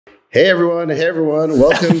Hey everyone,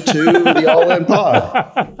 welcome to the All In Pod.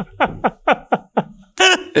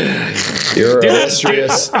 Your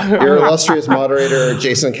illustrious moderator,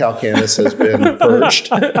 Jason Calacanis, has been purged.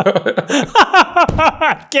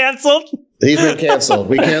 Canceled? He's been canceled.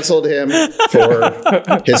 We canceled him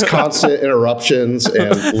for his constant interruptions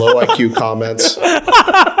and low IQ comments.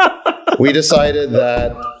 We decided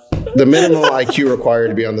that the minimum IQ required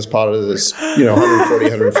to be on this pod is, 140,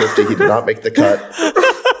 150. He did not make the cut.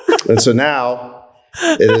 And so now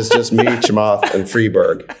it is just me, Chamath, and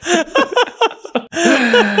Freeberg.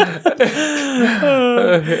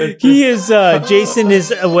 Jason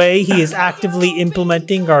is away. He is actively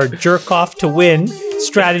implementing our jerk off to win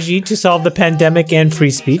strategy to solve the pandemic and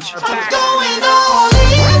free speech.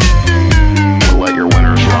 Let your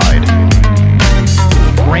winners ride.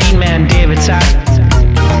 Rain Man David Sachs.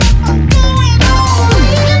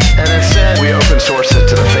 And instead, we open source it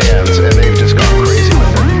to the fans, and they've just gone crazy with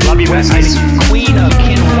it. Love you, besties. Queen of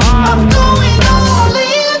Quinoa.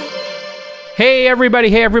 Hey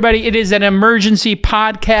everybody, It is an emergency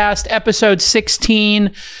podcast, episode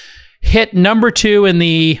 16, hit number 2 in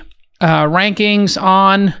the rankings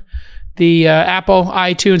on the Apple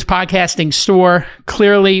iTunes podcasting store.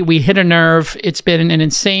 Clearly, we hit a nerve. It's been an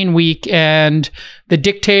insane week, and the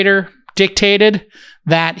dictator dictated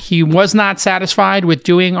that he was not satisfied with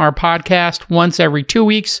doing our podcast once every 2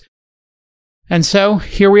 weeks. And so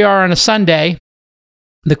here we are on a Sunday,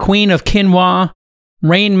 the Queen of Quinoa,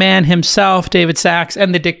 Rain Man himself, David Sachs,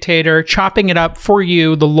 and the dictator chopping it up for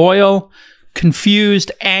you, the loyal, confused,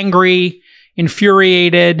 angry,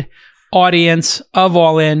 infuriated audience of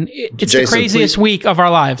All In. It's Jason, the craziest week of our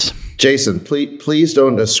lives. Jason, please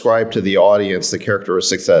don't ascribe to the audience the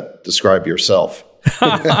characteristics that describe yourself.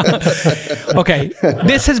 Okay,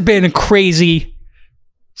 this has been a crazy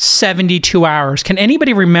 72 hours. Can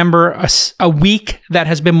anybody remember a week that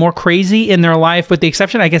has been more crazy in their life, with the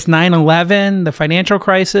exception, I guess, 9/11, the financial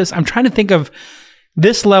crisis? I'm trying to think of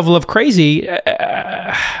this level of crazy.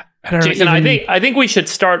 Jason, I think we should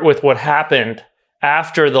start with what happened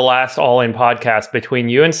after the last All In podcast between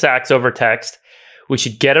you and Sachs over text. We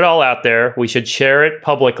should get it all out there. We should share it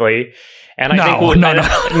publicly. And I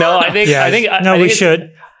think we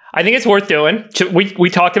should. I think it's worth doing. We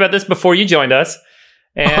talked about this before you joined us.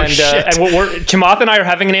 And Chamath and I are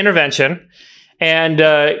having an intervention, and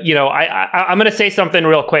I'm going to say something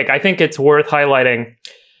real quick. I think it's worth highlighting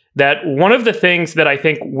that one of the things that I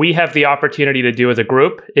think we have the opportunity to do as a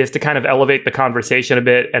group is to kind of elevate the conversation a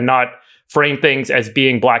bit and not frame things as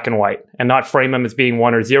being black and white, and not frame them as being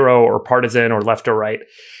 1 or 0 or partisan or left or right.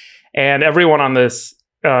 And everyone on this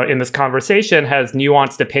in this conversation has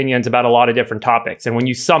nuanced opinions about a lot of different topics. And when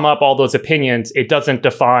you sum up all those opinions, it doesn't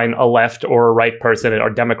define a left or a right person,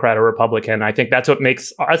 or Democrat or Republican. I think that's what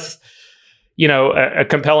makes us, a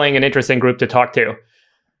compelling and interesting group to talk to.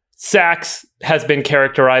 Sachs has been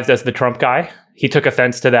characterized as the Trump guy. He took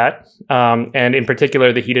offense to that. And in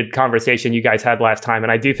particular, the heated conversation you guys had last time.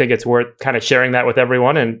 And I do think it's worth kind of sharing that with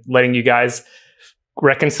everyone and letting you guys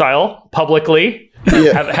reconcile publicly.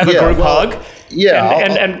 Have a group hug,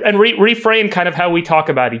 and reframe kind of how we talk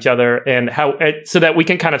about each other, and how so that we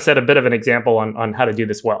can kind of set a bit of an example on how to do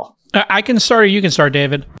this well. I can start, or you can start,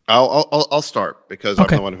 David. I'll start because I'm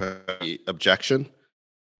the one who has the objection.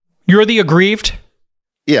 You're the aggrieved.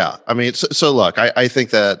 Yeah, I mean, so look, I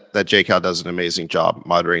think that JCal does an amazing job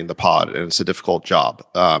moderating the pod, and it's a difficult job.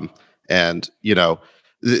 So I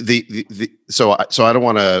don't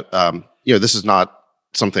want to. This is not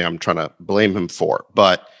something I'm trying to blame him for,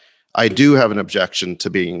 but I do have an objection to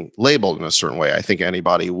being labeled in a certain way. I think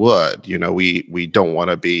anybody would. We don't want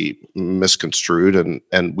to be misconstrued,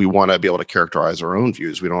 and we want to be able to characterize our own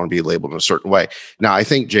views. We don't want to be labeled in a certain way. Now, I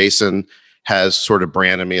think Jason has sort of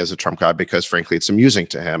branded me as a Trump guy because, frankly, it's amusing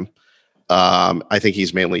to him. I think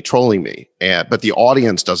he's mainly trolling me, but the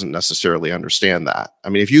audience doesn't necessarily understand that. I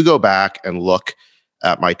mean, if you go back and look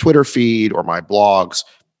at my Twitter feed or my blogs,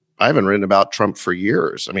 I haven't written about Trump for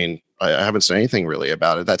years. I mean, I haven't said anything really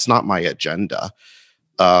about it. That's not my agenda.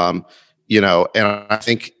 And I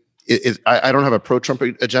think I don't have a pro-Trump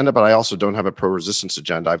agenda, but I also don't have a pro-resistance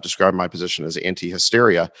agenda. I've described my position as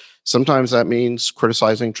anti-hysteria. Sometimes that means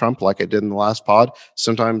criticizing Trump like I did in the last pod.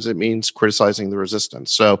 Sometimes it means criticizing the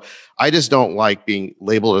resistance. So I just don't like being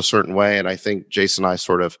labeled a certain way. And I think Jason and I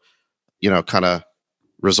sort of, kind of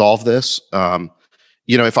resolve this.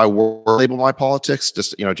 If I were to label my politics,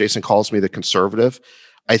 just, Jason calls me the conservative.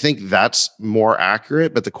 I think that's more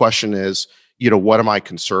accurate. But the question is, what am I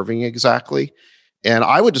conserving exactly? And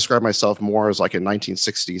I would describe myself more as like a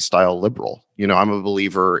 1960s style liberal. I'm a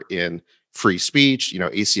believer in free speech,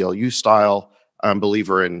 ACLU style. I'm a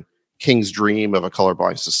believer in King's dream of a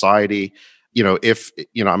colorblind society. If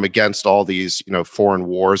I'm against all these foreign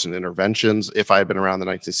wars and interventions. If I had been around the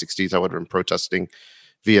 1960s, I would have been protesting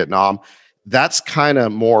Vietnam. That's kind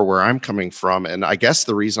of more where I'm coming from. And I guess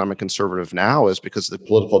the reason I'm a conservative now is because the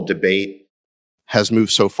political debate has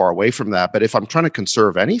moved so far away from that. But if I'm trying to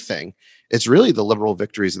conserve anything, it's really the liberal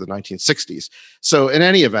victories of the 1960s. So in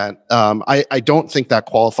any event, I don't think that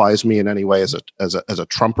qualifies me in any way as a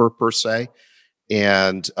Trumper per se.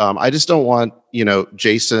 And I just don't want,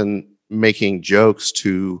 Jason making jokes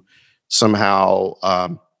to somehow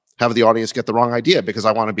have the audience get the wrong idea, because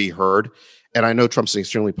I want to be heard. And I know Trump's an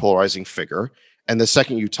extremely polarizing figure. And the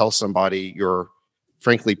second you tell somebody you're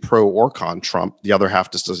frankly pro or con Trump, the other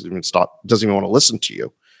half just doesn't even want to listen to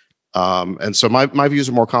you. And so my views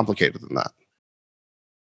are more complicated than that.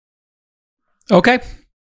 Okay.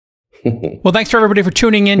 Well, thanks for everybody for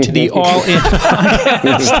tuning in to the All In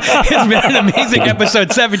podcast. It's been an amazing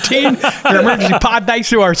episode 17. Your emergency pod. Thanks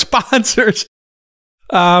to our sponsors.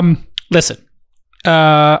 Listen,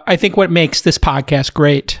 I think what makes this podcast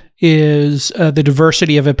great is the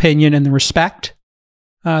diversity of opinion and the respect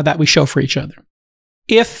that we show for each other.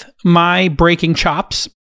 If my breaking chops,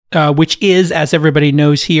 which is, as everybody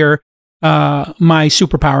knows here, my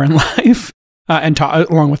superpower in life,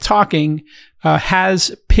 along with talking,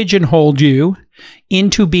 has pigeonholed you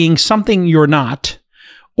into being something you're not,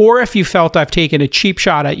 or if you felt I've taken a cheap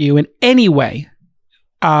shot at you in any way,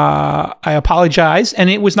 I apologize,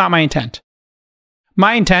 and it was not my intent.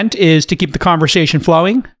 My intent is to keep the conversation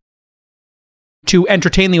flowing, to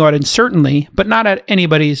entertain the audience, certainly, but not at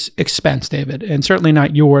anybody's expense, David, and certainly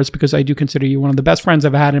not yours, because I do consider you one of the best friends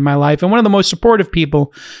I've had in my life and one of the most supportive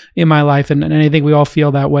people in my life, and I think we all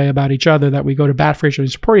feel that way about each other, that we go to bat for each other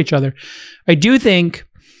and support each other. I do think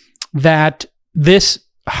that this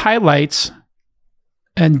highlights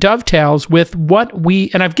and dovetails with what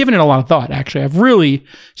and I've given it a lot of thought, actually. I've really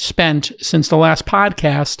spent, since the last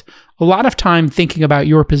podcast, a lot of time thinking about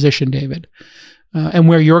your position, David, and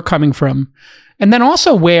where you're coming from. And then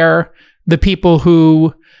also where the people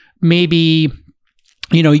who maybe,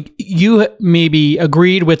 you maybe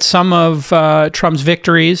agreed with some of Trump's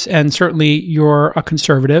victories, and certainly you're a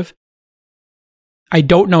conservative. I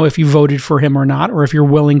don't know if you voted for him or not, or if you're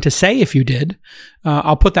willing to say if you did.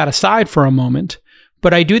 I'll put that aside for a moment.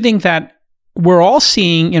 But I do think that we're all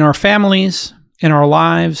seeing in our families, in our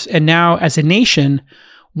lives, and now as a nation,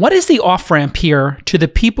 what is the off-ramp here to the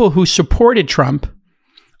people who supported Trump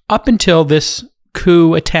up until this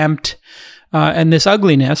coup attempt and this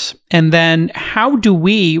ugliness? And then how do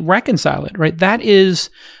we reconcile it, right? That is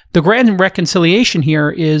the grand reconciliation here,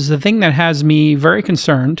 is the thing that has me very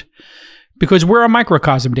concerned, because we're a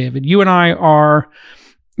microcosm, David. You and I are,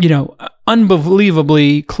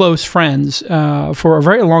 unbelievably close friends for a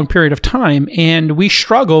very long period of time. And we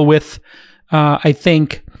struggle with, I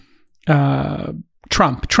think,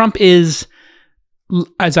 Trump. Trump is,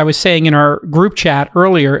 as I was saying in our group chat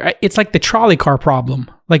earlier, it's like the trolley car problem.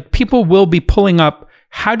 Like, people will be pulling up,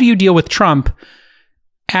 how do you deal with Trump,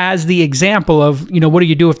 as the example of, what do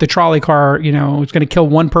you do if the trolley car, is going to kill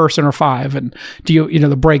one person or five, and do you,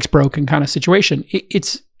 the brakes broken kind of situation.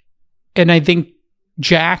 And I think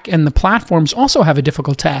Jack and the platforms also have a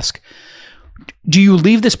difficult task. Do you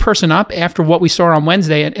leave this person up after what we saw on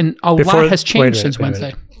Wednesday? And a lot has changed since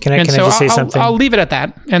Wednesday. Can I just say something? I'll leave it at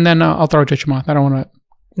that, and then I'll throw it to Chamath. I don't want to.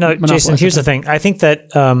 No, Jason, here's the thing. I think that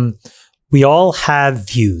we all have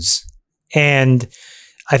views. And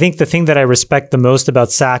I think the thing that I respect the most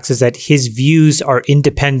about Sachs is that his views are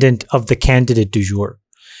independent of the candidate du jour.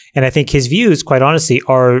 And I think his views, quite honestly,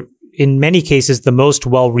 are in many cases the most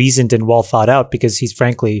well-reasoned and well thought out, because he's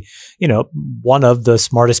frankly, one of the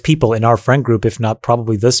smartest people in our friend group, if not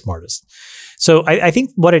probably the smartest. So I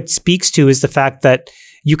think what it speaks to is the fact that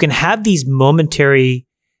you can have these momentary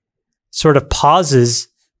sort of pauses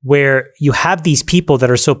where you have these people that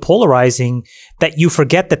are so polarizing that you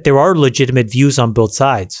forget that there are legitimate views on both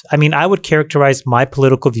sides. I mean, I would characterize my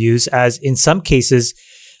political views as, in some cases,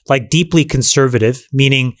 like deeply conservative,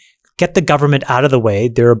 meaning get the government out of the way.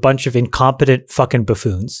 They're a bunch of incompetent fucking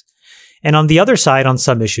buffoons. And on the other side, on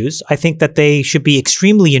some issues, I think that they should be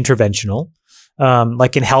extremely interventional,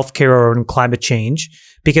 like in healthcare or in climate change,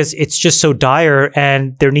 because it's just so dire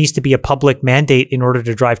and there needs to be a public mandate in order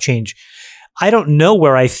to drive change. I don't know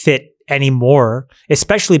where I fit anymore,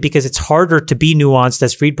 especially because it's harder to be nuanced,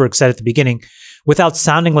 as Friedberg said at the beginning, without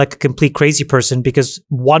sounding like a complete crazy person, because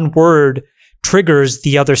one word triggers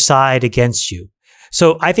the other side against you.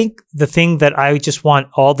 So I think the thing that I just want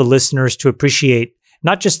all the listeners to appreciate,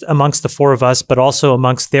 not just amongst the four of us, but also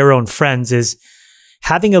amongst their own friends, is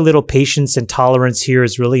having a little patience and tolerance here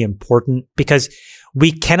is really important, because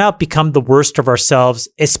We cannot become the worst of ourselves,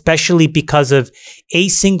 especially because of a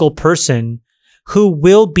single person who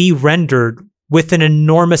will be rendered with an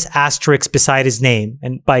enormous asterisk beside his name.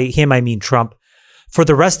 And by him, I mean Trump, for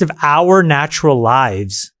the rest of our natural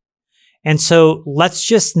lives. And so let's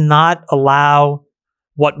just not allow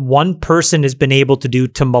what one person has been able to do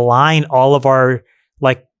to malign all of our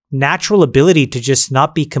like natural ability to just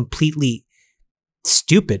not be completely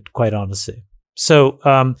stupid, quite honestly. So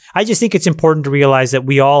I just think it's important to realize that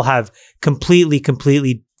we all have completely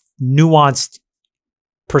nuanced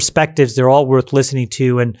perspectives. They're all worth listening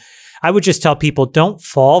to. And I would just tell people, don't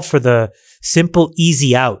fall for the simple,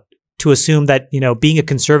 easy out to assume that, being a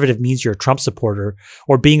conservative means you're a Trump supporter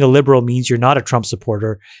or being a liberal means you're not a Trump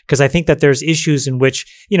supporter. Because I think that there's issues in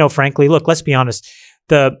which, frankly, look, let's be honest.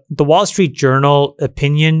 The Wall Street Journal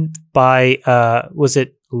opinion by, was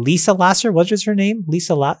it Lisa Lasser? What was her name? Amy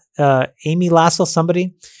Lassell,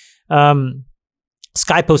 somebody.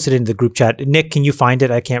 Sky posted it in the group chat. Nick, can you find it?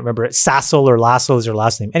 I can't remember it. Sassel or Lassell is her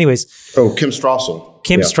last name. Anyways. Oh, Kim Strassel.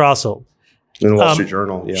 Strassel. In the Wall Street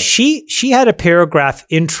Journal, yeah. She had a paragraph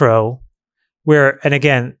intro where, and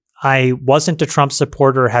again, I wasn't a Trump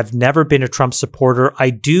supporter, have never been a Trump supporter.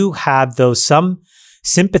 I do have, though, some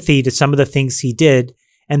sympathy to some of the things he did.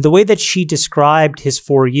 And the way that she described his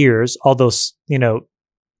 4 years, although,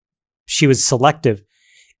 she was selective,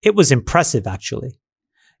 it was impressive, actually.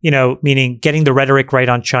 Meaning getting the rhetoric right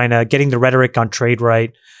on China, getting the rhetoric on trade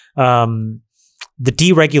right, the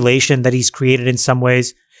deregulation that he's created in some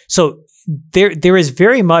ways. So there is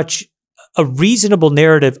very much a reasonable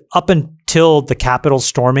narrative up until the Capitol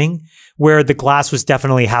storming where the glass was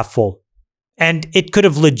definitely half full. And it could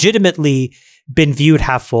have legitimately been viewed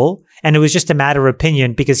half full. And it was just a matter of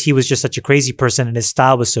opinion because he was just such a crazy person and his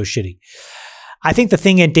style was so shitty. I think the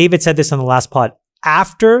thing, and David said this on the last pod,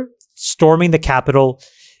 after storming the Capitol,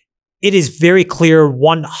 it is very clear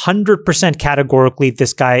 100% categorically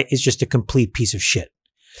this guy is just a complete piece of shit.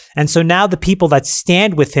 And so now the people that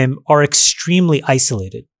stand with him are extremely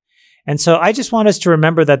isolated. And so I just want us to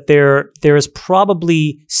remember that there is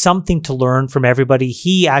probably something to learn from everybody.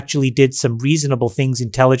 He actually did some reasonable things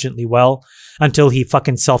intelligently well until he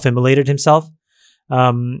fucking self-immolated himself.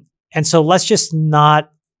 And so let's just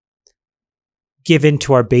not give in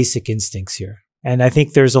to our basic instincts here. And I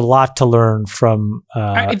think there's a lot to learn from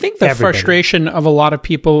I think the frustration of a lot of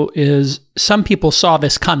people is some people saw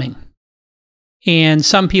this coming. And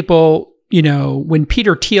some people, when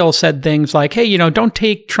Peter Thiel said things like, hey, don't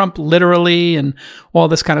take Trump literally and all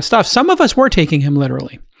this kind of stuff, some of us were taking him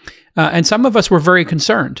literally. And some of us were very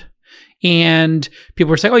concerned. And people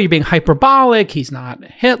were saying, oh, you're being hyperbolic. He's not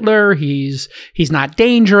Hitler. He's not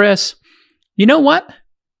dangerous. You know what?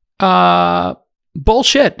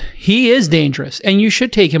 Bullshit. He is dangerous and you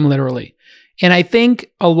should take him literally. And I think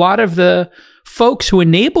a lot of the folks who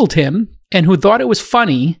enabled him and who thought it was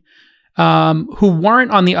funny, who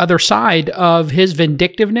weren't on the other side of his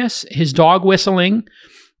vindictiveness, his dog whistling,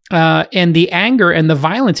 and the anger and the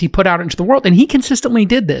violence he put out into the world. And he consistently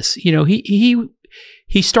did this.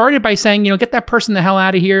 He started by saying, get that person the hell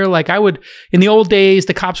out of here. Like I would, in the old days,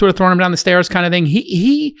 the cops would have thrown him down the stairs kind of thing.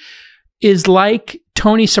 He is like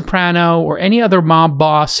Tony Soprano or any other mob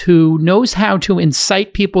boss who knows how to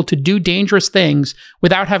incite people to do dangerous things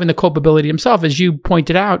without having the culpability himself. As you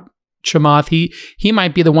pointed out, Chamath, he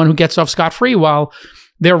might be the one who gets off scot-free while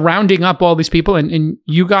they're rounding up all these people. And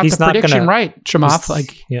you got the prediction right, Chamath.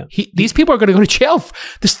 These people are going to go to jail.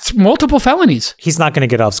 There's multiple felonies. He's not going to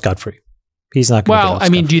get off scot-free. He's not going to get off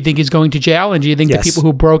scot-free. Do you think he's going to jail? And do you think the people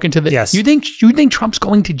who broke into the... Yes. You think Trump's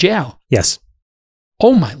going to jail? Yes.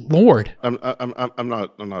 Oh my Lord. I'm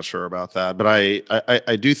not sure about that, but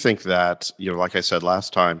I do think that, like I said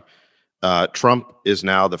last time, Trump is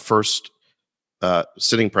now the first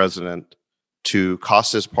sitting president to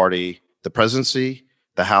cost his party the presidency,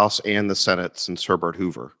 the House, and the Senate since Herbert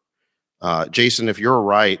Hoover. Jason, if you're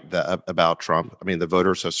right about Trump, the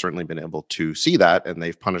voters have certainly been able to see that, and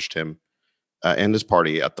they've punished him and his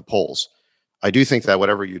party at the polls. I do think that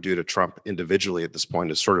whatever you do to Trump individually at this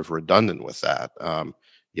point is sort of redundant with that.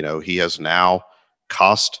 He has now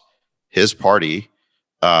cost his party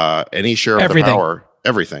any share of the power,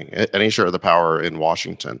 any share of the power in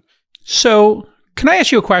Washington. So can I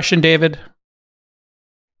ask you a question, David?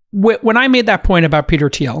 When I made that point about Peter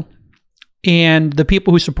Thiel and the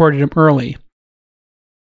people who supported him early,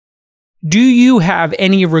 do you have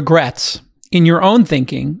any regrets in your own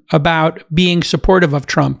thinking about being supportive of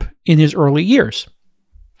Trump in his early years?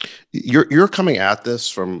 You're coming at this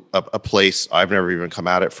from a place I've never even come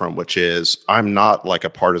at it from, which is I'm not like a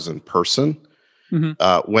partisan person.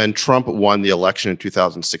 Mm-hmm. When Trump won the election in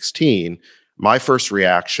 2016, my first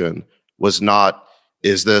reaction was not,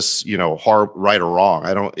 is this, right or wrong?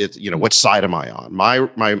 I don't, it's, which side am I on?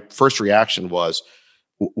 My first reaction was,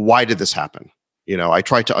 why did this happen? I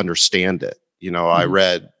tried to understand it. I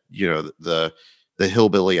read, the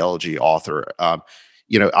Hillbilly Elegy author.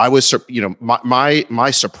 I was,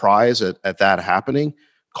 my surprise at that happening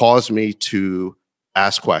caused me to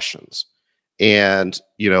ask questions. And,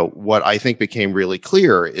 what I think became really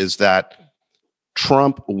clear is that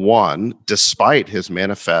Trump won despite his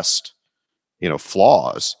manifest,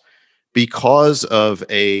 flaws because of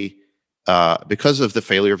the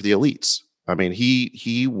failure of the elites. I mean,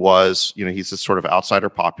 he was, he's this sort of outsider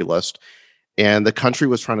populist, and the country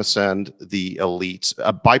was trying to send the elites,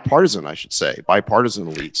 bipartisan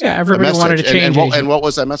elites. Yeah, everybody wanted to change. And what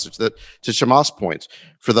was that message? That, to Chamath's point,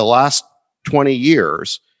 for the last 20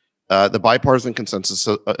 years, the bipartisan consensus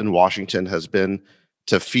in Washington has been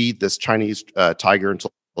to feed this Chinese tiger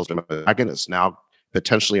until the dragon is now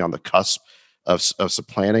potentially on the cusp of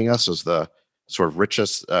supplanting us as the sort of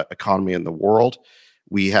richest economy in the world.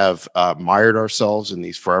 We have mired ourselves in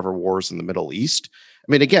these forever wars in the Middle East.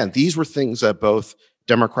 I mean, again, these were things that both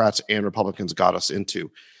Democrats and Republicans got us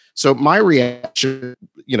into. So my reaction,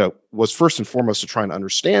 was first and foremost to try and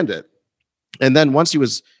understand it. And then once he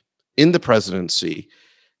was in the presidency,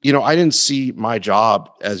 I didn't see my job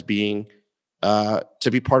as being to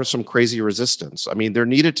be part of some crazy resistance. I mean, there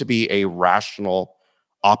needed to be a rational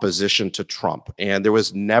opposition to Trump, and there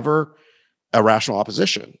was never a rational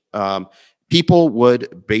opposition. People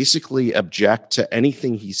would basically object to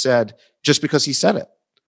anything he said just because he said it.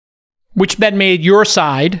 Which then made your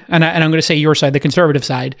side, and I'm going to say your side, the conservative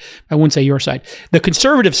side. I wouldn't say your side. The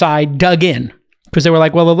conservative side dug in because they were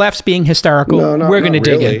like, well, the left's being hysterical. We're going to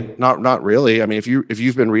dig in. Not really. I mean, if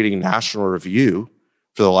you've been reading National Review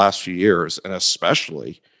for the last few years, and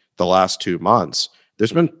especially the last 2 months,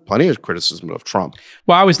 there's been plenty of criticism of Trump.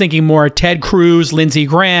 Well, I was thinking more Ted Cruz, Lindsey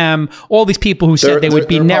Graham, all these people who said they would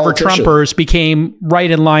be never Trumpers became right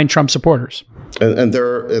in line Trump supporters. And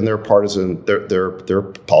they're partisan. They're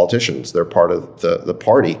politicians. They're part of the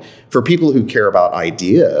party. For people who care about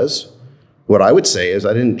ideas, what I would say is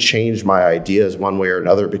I didn't change my ideas one way or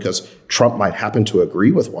another because Trump might happen to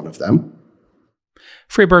agree with one of them.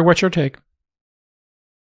 Freeberg, what's your take?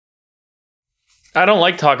 I don't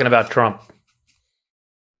like talking about Trump.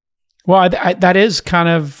 Well, that is kind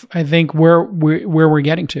of, I think, where we're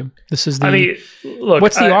getting to. This is the. Look.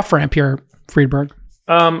 What's the off ramp here, Friedberg?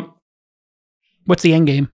 What's the end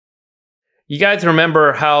game? You guys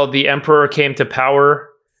remember how the Emperor came to power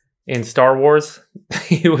in Star Wars?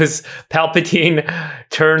 He was Palpatine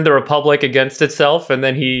turned the Republic against itself, and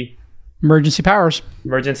then he emergency powers.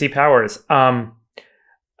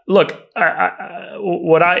 Look,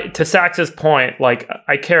 to Sachs's point, like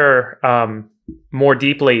I care more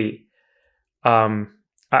deeply.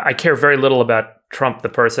 I care very little about Trump, the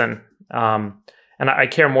person, and I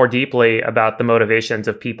care more deeply about the motivations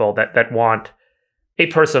of people that want a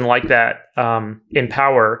person like that in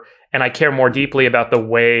power, and I care more deeply about the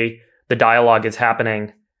way the dialogue is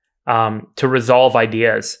happening to resolve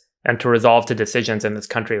ideas and to resolve to decisions in this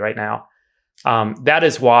country right now. That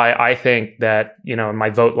is why I think that, in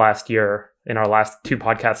my vote last year, in our last 2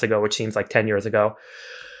 podcasts ago, which seems like 10 years ago,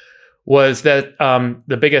 was that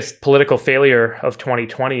the biggest political failure of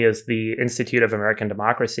 2020 is the Institute of American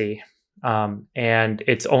Democracy. And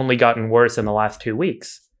it's only gotten worse in the last 2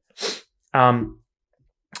 weeks.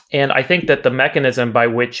 And I think that the mechanism by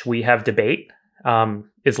which we have debate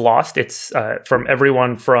is lost. It's from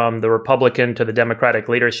everyone from the Republican to the Democratic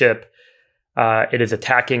leadership. It is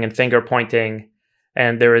attacking and finger pointing,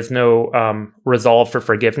 and there is no resolve for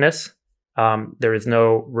forgiveness. There is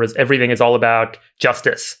everything is all about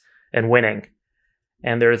justice and winning.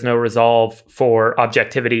 And there is no resolve for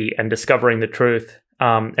objectivity and discovering the truth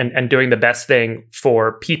and doing the best thing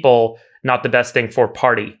for people, not the best thing for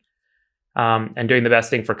party, and doing the best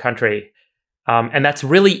thing for country. And that's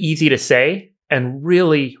really easy to say and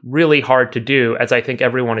really, really hard to do, as I think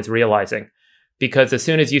everyone is realizing. Because as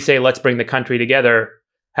soon as you say, let's bring the country together,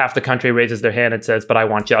 half the country raises their hand and says, but I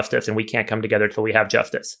want justice, and we can't come together till we have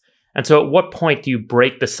justice. And so at what point do you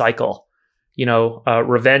break the cycle?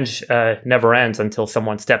 Revenge never ends until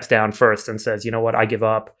someone steps down first and says, you know what, I give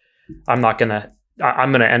up. I'm going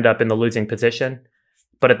to end up in the losing position.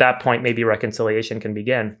 But at that point, maybe reconciliation can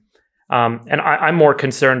begin. And I'm more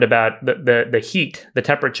concerned about the heat, the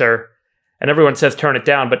temperature, and everyone says turn it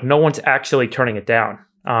down, but no one's actually turning it down.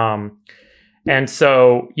 And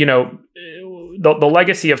so, the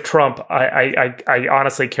legacy of Trump, I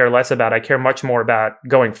honestly care less about. I care much more about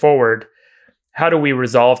going forward. How do we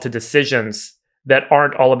resolve to decisions that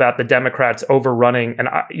aren't all about the Democrats overrunning? And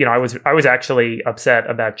I was actually upset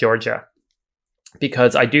about Georgia.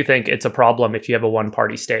 because I do think it's a problem if you have a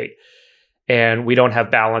one-party state and we don't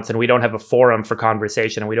have balance and we don't have a forum for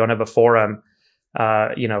conversation and we don't have a forum,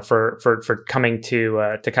 for coming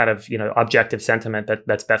to kind of, objective sentiment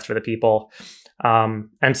that's best for the people.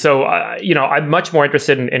 And so, I'm much more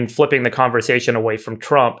interested in flipping the conversation away from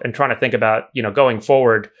Trump and trying to think about, going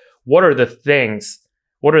forward, what are the things,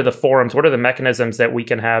 what are the forums, what are the mechanisms that we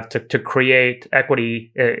can have to create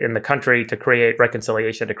equity in the country, to create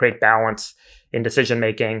reconciliation, to create balance in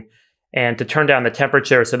decision-making, and to turn down the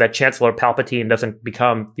temperature so that Chancellor Palpatine doesn't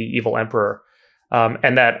become the evil emperor,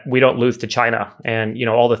 and that we don't lose to China and,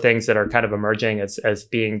 all the things that are kind of emerging as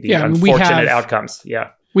being the unfortunate outcomes. Yeah.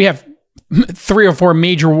 We have 3 or 4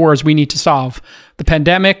 major wars we need to solve: the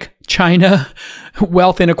pandemic, China,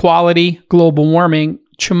 wealth inequality, global warming.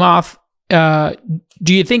 Chamath,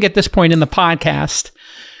 do you think at this point in the podcast,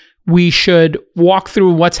 we should walk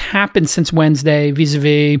through what's happened since Wednesday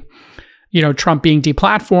vis-a-vis, Trump being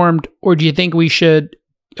deplatformed? Or do you think we should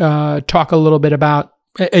talk a little bit about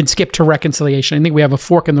and skip to reconciliation? I think we have a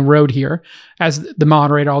fork in the road here. As the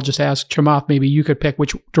moderator, I'll just ask Chamath, maybe you could pick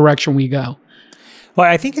which direction we go. Well,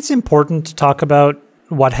 I think it's important to talk about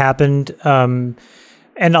what happened, and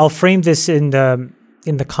I'll frame this in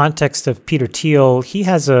the context of Peter Thiel. He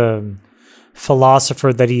has a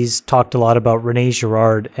philosopher that he's talked a lot about, René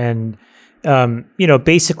Girard, and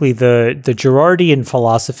basically the Girardian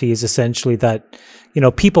philosophy is essentially that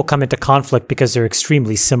people come into conflict because they're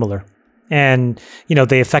extremely similar, and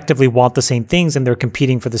they effectively want the same things, and they're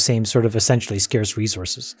competing for the same sort of essentially scarce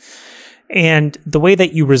resources. And the way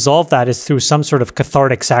that you resolve that is through some sort of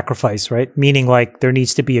cathartic sacrifice, right? Meaning like there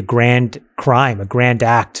needs to be a grand crime, a grand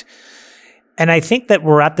act. And I think that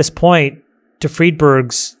we're at this point, to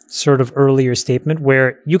Friedberg's sort of earlier statement,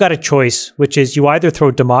 where you got a choice, which is you either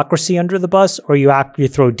throw democracy under the bus or you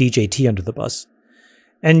throw DJT under the bus.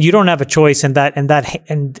 And you don't have a choice,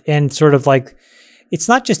 and sort of like, it's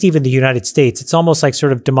not just even the United States. It's almost like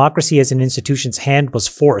sort of democracy as an institution's hand was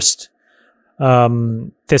forced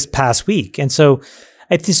this past week. And so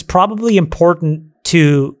it is probably important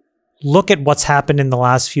to look at what's happened in the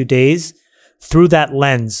last few days through that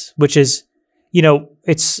lens, which is,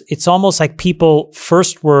 it's almost like people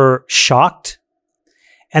first were shocked,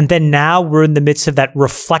 and then now we're in the midst of that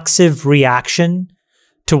reflexive reaction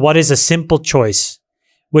to what is a simple choice,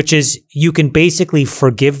 which is you can basically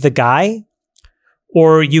forgive the guy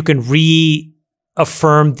or you can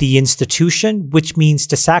reaffirm the institution, which means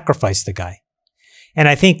to sacrifice the guy. And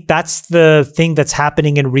I think that's the thing that's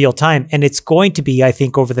happening in real time. And it's going to be, I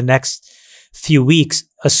think, over the next few weeks,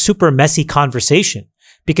 a super messy conversation,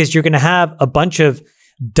 because you're going to have a bunch of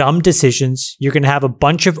dumb decisions. You're going to have a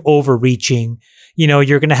bunch of overreaching.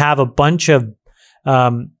 You're going to have a bunch of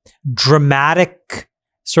dramatic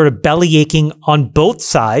sort of belly aching on both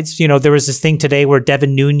sides. There was this thing today where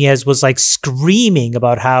Devin Nunes was like screaming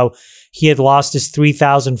about how he had lost his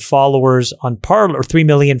 3,000 followers on Parler, or 3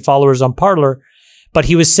 million followers on Parler, but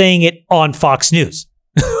he was saying it on Fox News,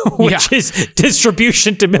 which is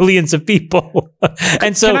distribution to millions of people.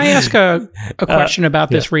 And so, can I ask a question about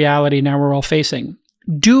this reality now we're all facing?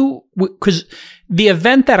 Because the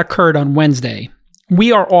event that occurred on Wednesday,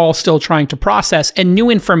 we are all still trying to process, and new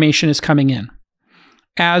information is coming in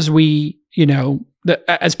as we,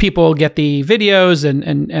 as people get the videos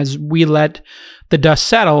and as we let the dust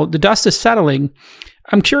settle. The dust is settling.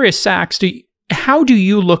 I'm curious, Sachs, how do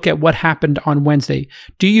you look at what happened on Wednesday?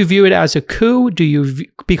 Do you view it as a coup?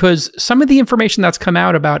 Because some of the information that's come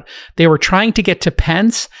out about they were trying to get to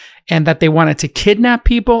Pence and that they wanted to kidnap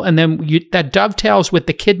people, and then that dovetails with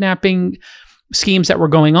the kidnapping schemes that were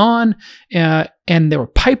going on, and there were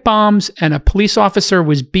pipe bombs, and a police officer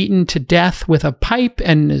was beaten to death with a pipe,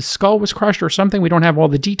 and his skull was crushed or something. We don't have all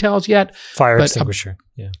the details yet. Fire extinguisher.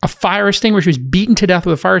 A fire extinguisher. He was beaten to death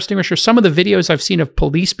with a fire extinguisher. Some of the videos I've seen of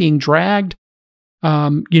police being dragged,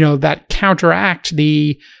 that counteract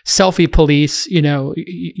the selfie police,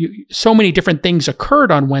 so many different things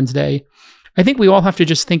occurred on Wednesday. I think we all have to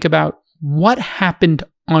just think about what happened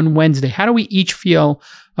on Wednesday. How do we each feel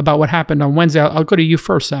about what happened on Wednesday? I'll go to you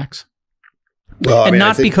first, Sachs. Well,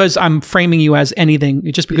 not because I'm framing you as anything,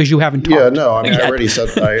 just because you haven't talked. Yeah, no, I already said,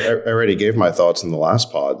 I already gave my thoughts in the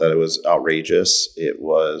last pod that it was outrageous. It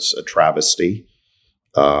was a travesty.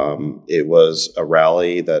 It was a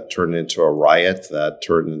rally that turned into a riot that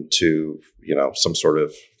turned into, some sort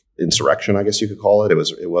of insurrection, I guess you could call it.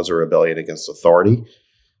 It was a rebellion against authority.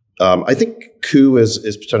 I think coup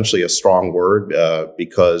is potentially a strong word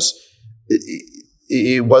because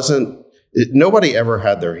it wasn't. Nobody ever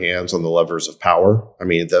had their hands on the levers of power. I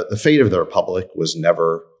mean, the fate of the republic was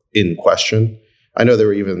never in question. I know there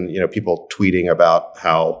were even people tweeting about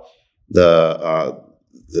how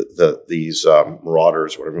these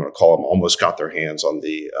marauders, whatever you want to call them, almost got their hands on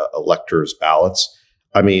the electors' ballots.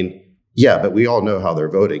 I mean, yeah, but we all know how they're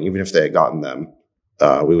voting. Even if they had gotten them,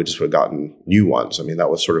 we would have gotten new ones. I mean, that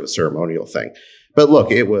was sort of a ceremonial thing. But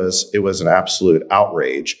look, it was an absolute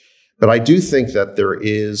outrage. But I do think that there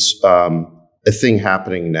is a thing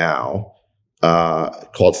happening now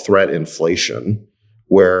called threat inflation,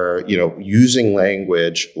 where, using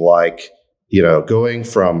language like, going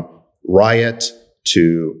from riot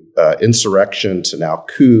to insurrection to now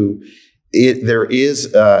coup, there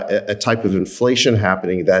is a type of inflation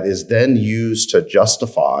happening that is then used to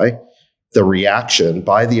justify the reaction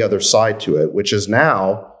by the other side to it, which is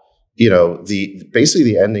now, basically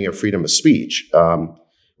the ending of freedom of speech,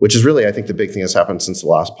 which is really, I think, the big thing that's happened since the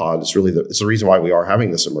last pod. It's really it's the reason why we are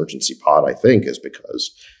having this emergency pod, I think, is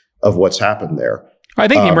because of what's happened there. I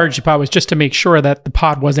think the emergency pod was just to make sure that the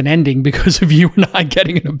pod wasn't ending because of you and I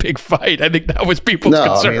getting in a big fight. I think that was people's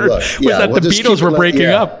concern, was that the Beatles were breaking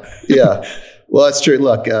up. Yeah. Well, that's true.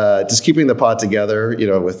 Look, just keeping the pod together,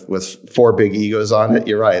 with four big egos on it,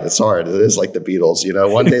 you're right. It's hard. It is like the Beatles.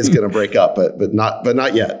 One day it's going to break up, but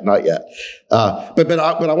not yet. But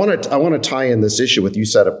I want to tie in this issue with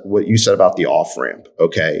what you said about the off ramp.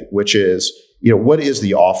 Okay, which is, what is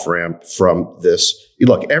the off ramp from this?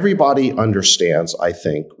 Look, everybody understands, I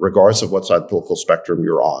think, regardless of what side of the political spectrum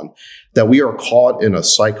you're on, that we are caught in a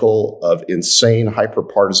cycle of insane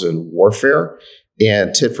hyper-partisan warfare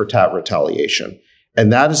and tit-for-tat retaliation.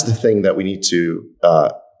 And that is the thing that we need to,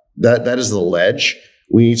 that is the ledge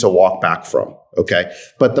we need to walk back from, okay?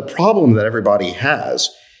 But the problem that everybody has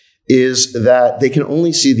is that they can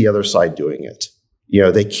only see the other side doing it.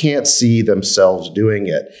 They can't see themselves doing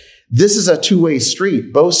it. This is a two-way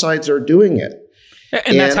street. Both sides are doing it.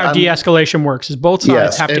 And that's how de-escalation works, is both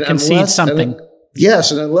sides have to concede something.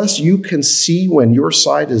 Yes, and unless you can see when your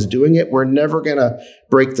side is doing it, we're never going to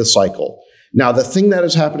break the cycle. Now, the thing that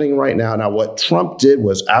is happening right now, what Trump did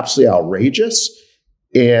was absolutely outrageous,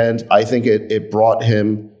 and I think it brought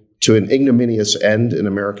him to an ignominious end in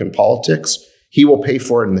American politics. He will pay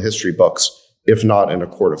for it in the history books, if not in a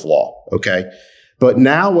court of law, okay? But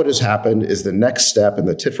now what has happened is the next step in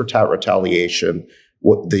the tit-for-tat retaliation.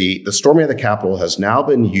 The storming of the Capitol has now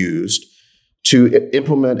been used to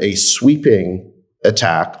implement a sweeping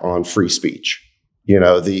attack on free speech.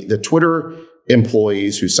 The Twitter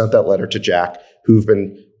employees who sent that letter to Jack, who've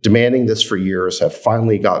been demanding this for years, have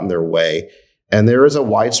finally gotten their way. And there is a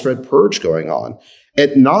widespread purge going on.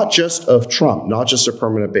 And not just of Trump, not just a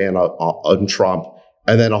permanent ban on Trump,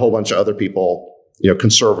 and then a whole bunch of other people,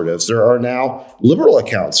 conservatives. There are now liberal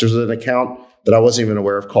accounts. There's an account that I wasn't even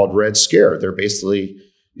aware of called Red Scare. They're basically,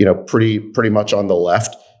 pretty much on the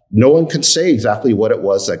left. No one can say exactly what it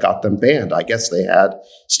was that got them banned. I guess they had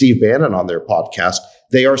Steve Bannon on their podcast.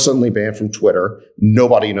 They are suddenly banned from Twitter.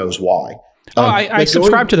 Nobody knows why. I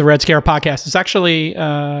subscribe to the Red Scare podcast. It's actually,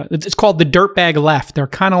 it's called the Dirtbag Left. They're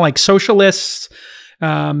kind of like socialists,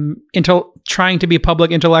 trying to be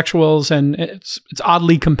public intellectuals, and it's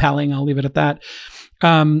oddly compelling. I'll leave it at that.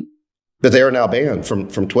 But they are now banned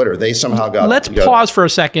from Twitter. They somehow got... Let's pause for a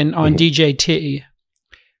second on DJT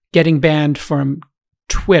getting banned from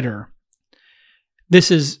Twitter.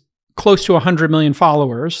 This is close to 100 million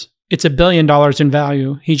followers. It's $1 billion in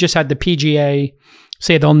value. He just had the PGA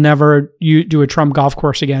say they'll never do a Trump golf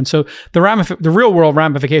course again. So the real world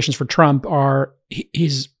ramifications for Trump are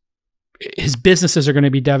his businesses are going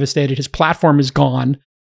to be devastated. His platform is gone.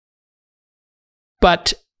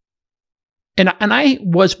 But and I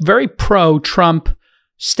was very pro-Trump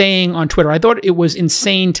staying on Twitter. I thought it was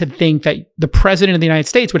insane to think that the president of the United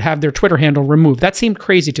States would have their Twitter handle removed. That seemed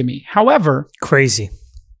crazy to me. However, crazy.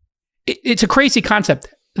 It's a crazy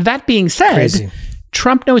concept. That being said,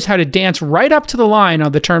 Trump knows how to dance right up to the line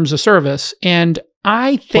on the terms of service. And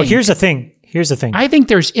I think... Well, here's the thing. I think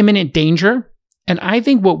there's imminent danger. And I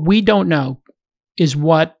think what we don't know is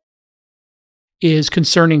what is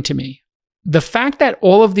concerning to me. The fact that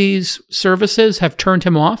all of these services have turned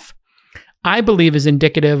him off, I believe is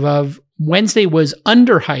indicative of Wednesday was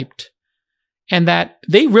underhyped and that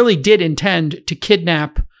they really did intend to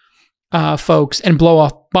kidnap folks and blow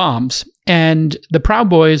off bombs. And the Proud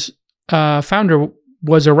Boys founder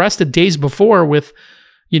was arrested days before with,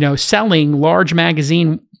 selling large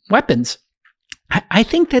magazine weapons. I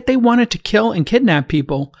think that they wanted to kill and kidnap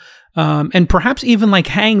people. And perhaps even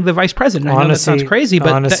hang the vice president. I know that sounds crazy, but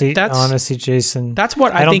honestly, Jason, that's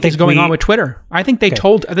what I think is going on with Twitter. I think they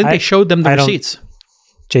they showed them the receipts.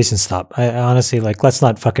 Jason, stop. I honestly, let's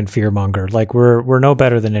not fucking fearmonger. We're no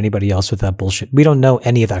better than anybody else with that bullshit. We don't know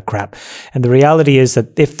any of that crap. And the reality is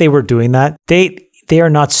that if they were doing that, they are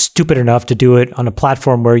not stupid enough to do it on a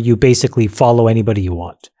platform where you basically follow anybody you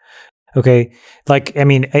want. Okay. Like, I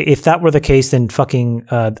mean, if that were the case, then fucking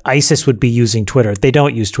ISIS would be using Twitter. They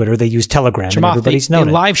don't use Twitter. They use Telegram. Chamath, and everybody's known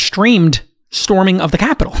they live streamed storming of the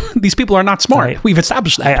Capitol. These people are not smart. We've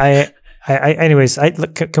established that. Anyways,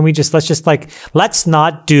 can we just, let's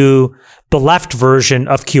not do the left version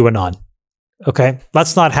of QAnon. Okay.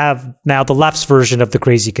 Let's not have now the left's version of the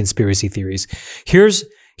crazy conspiracy theories. Here's,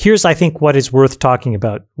 I think, what is worth talking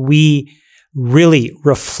about. We really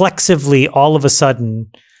reflexively, all of a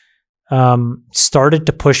sudden, started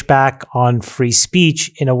to push back on free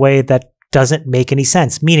speech in a way that doesn't make any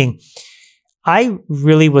sense. Meaning, I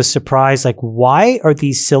really was surprised, like, why are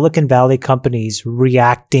these Silicon Valley companies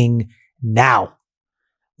reacting now?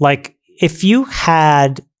 Like, if you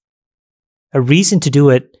had a reason to do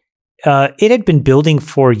it, it had been building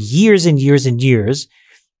for years and years and years.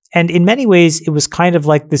 And in many ways, it was kind of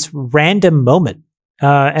like this random moment.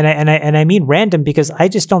 And I mean random because I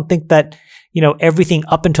just don't think that, everything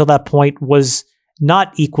up until that point was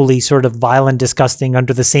not equally sort of vile and disgusting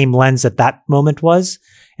under the same lens that that moment was.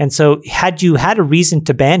 And so had you had a reason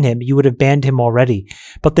to ban him, you would have banned him already.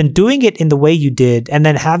 But then doing it in the way you did, and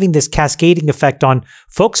then having this cascading effect on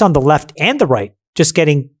folks on the left and the right, just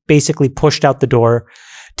getting basically pushed out the door,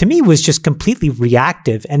 to me was just completely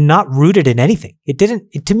reactive and not rooted in anything. It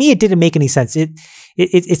didn't make any sense.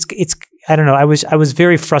 It's I don't know. I was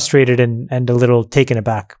very frustrated and a little taken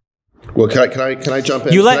aback. Well, can I jump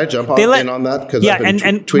in? Can I jump in on that? Because I've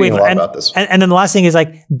been tweeting a lot about this. And then the last thing is,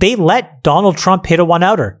 like, they let Donald Trump hit a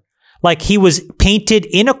one-outer. Like, he was painted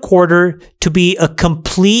in a quarter to be a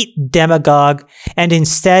complete demagogue, and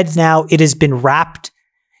instead now it has been wrapped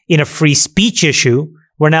in a free speech issue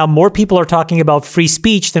where now more people are talking about free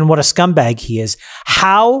speech than what a scumbag he is.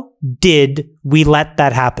 How did we let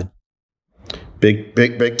that happen?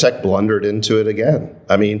 Big tech blundered into it again.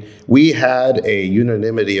 I mean, we had a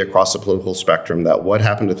unanimity across the political spectrum that what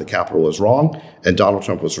happened at the Capitol was wrong and Donald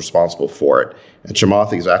Trump was responsible for it. And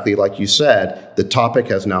Chamath, exactly like you said, the topic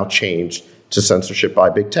has now changed to censorship by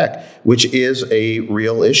big tech, which is a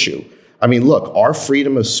real issue. I mean, look, our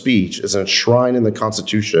freedom of speech is enshrined in the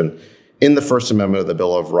Constitution in the First Amendment of the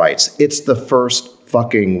Bill of Rights. It's the first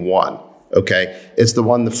fucking one, okay? It's the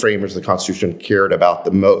one the framers of the Constitution cared about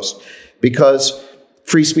the most. Because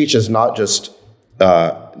free speech is not just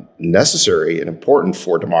necessary and important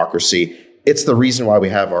for democracy, it's the reason why we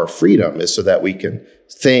have our freedom, is so that we can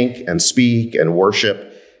think and speak and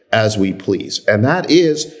worship as we please. And that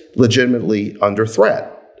is legitimately under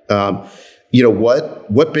threat.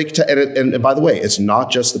 What big tech, and by the way, it's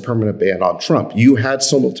not just the permanent ban on Trump. You had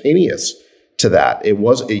simultaneous to that. It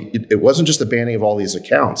wasn't just the banning of all these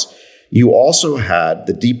accounts. You also had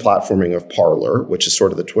the deplatforming of Parler, which is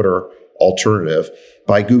sort of the Twitter alternative,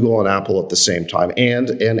 by Google and Apple at the same time,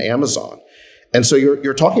 and Amazon. And so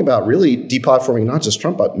you're talking about really deplatforming not just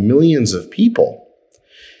Trump, but millions of people.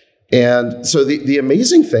 And so the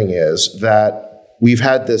amazing thing is that we've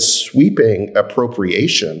had this sweeping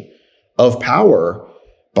appropriation of power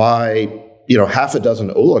by, half a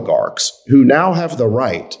dozen oligarchs who now have the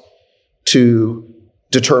right to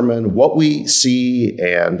determine what we see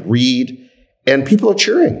and read. And people are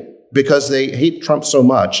cheering because they hate Trump so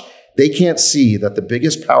much. They can't see that the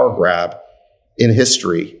biggest power grab in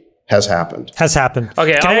history has happened.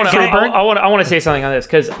 Okay, I want to say something on this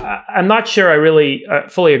because I'm not sure I really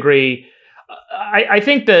fully agree. I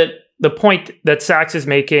think that the point that Sachs is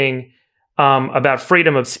making about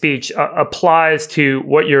freedom of speech applies to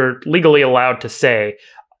what you're legally allowed to say.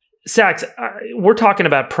 Sachs, we're talking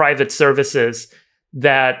about private services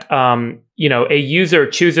that a user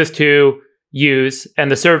chooses to use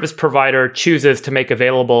and the service provider chooses to make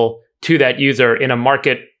available to that user in a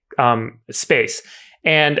market space.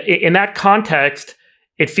 And in that context,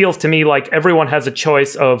 it feels to me like everyone has a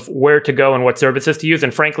choice of where to go and what services to use.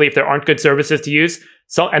 And frankly, if there aren't good services to use,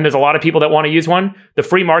 and there's a lot of people that want to use one, the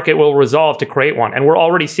free market will resolve to create one. And we're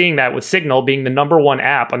already seeing that with Signal being the #1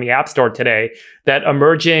 app on the App Store today, that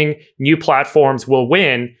emerging new platforms will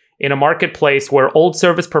win in a marketplace where old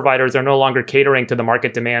service providers are no longer catering to the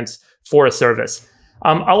market demands for a service.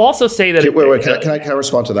 I'll also say that... Wait, can I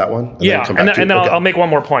respond to that one? And then I'll make one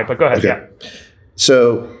more point, but go ahead. Okay. Yeah.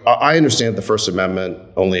 So I understand the First Amendment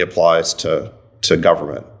only applies to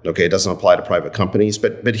government. Okay, it doesn't apply to private companies.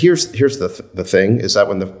 But here's the thing, is that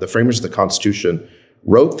when the framers of the Constitution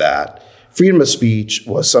wrote that, freedom of speech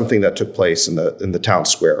was something that took place in the town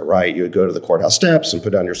square, right? You would go to the courthouse steps and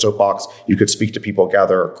put down your soapbox. You could speak to people,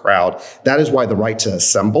 gather a crowd. That is why the right to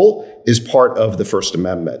assemble is part of the First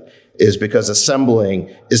Amendment, is because assembling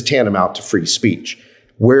is tantamount to free speech.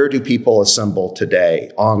 Where do people assemble today?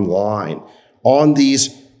 Online. on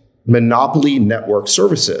these monopoly network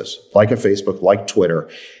services like a Facebook, like Twitter.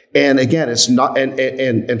 And again, it's not,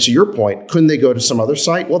 and to your point, couldn't they go to some other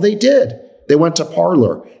site? Well, they did. They went to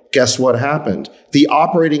Parler. Guess what happened? The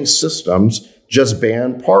operating systems just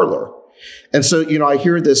banned Parler. And so, I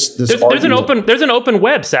hear this there's an open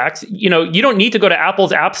web, Sachs. You don't need to go to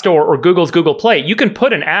Apple's App Store or Google's Google Play. You can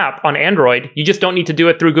put an app on Android. You just don't need to do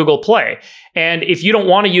it through Google Play. And if you don't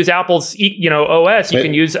want to use Apple's, OS, you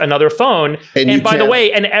can use another phone. And by the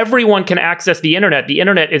way, everyone can access the internet. The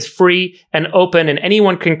internet is free and open, and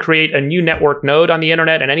anyone can create a new network node on the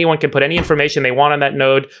internet, and anyone can put any information they want on that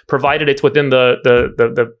node, provided it's within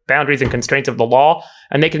the boundaries and constraints of the law,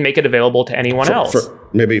 and they can make it available to anyone else.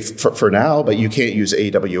 For now, but you can't use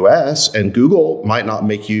AWS, and Google might not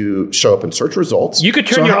make you show up in search results. You could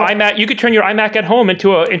turn your iMac. You could turn your iMac at home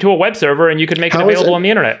into a web server, and you could make it available on the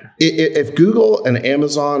internet. If Google and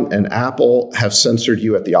Amazon and Apple have censored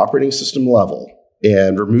you at the operating system level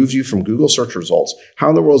and removed you from Google search results, how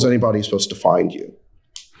in the world is anybody supposed to find you?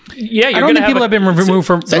 Yeah, I don't think people have been removed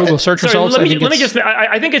from Google search results.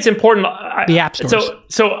 I think it's important. The app stores.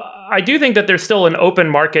 So I do think that there's still an open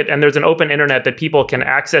market and there's an open internet that people can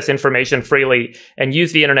access information freely and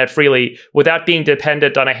use the internet freely without being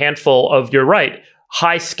dependent on a handful of, you're right,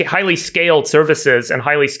 highly scaled services and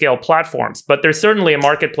highly scaled platforms. But there's certainly a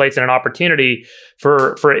marketplace and an opportunity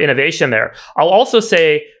for innovation there. I'll also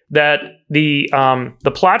say that the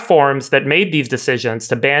platforms that made these decisions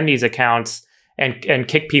to ban these accounts and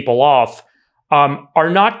kick people off are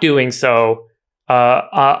not doing so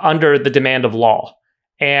under the demand of law.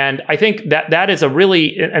 And I think that is a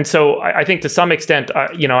really, and so I think to some extent,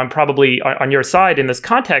 I'm probably on your side in this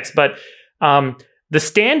context, but the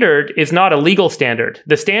standard is not a legal standard.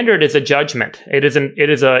 The standard is a judgment. It is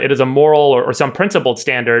a moral or some principled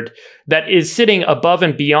standard that is sitting above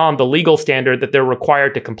and beyond the legal standard that they're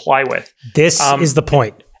required to comply with. This is the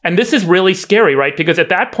point. And this is really scary, right? Because at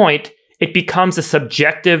that point, it becomes a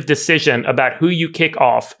subjective decision about who you kick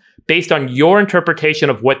off based on your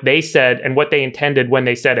interpretation of what they said and what they intended when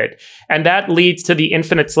they said it. And that leads to the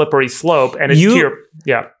infinite slippery slope. And it's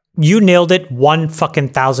You nailed it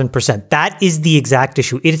 1,000%. That is the exact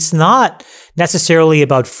issue. It's not necessarily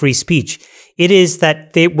about free speech. It is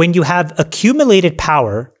that when you have accumulated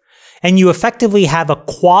power and you effectively have a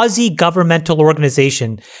quasi-governmental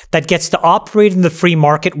organization that gets to operate in the free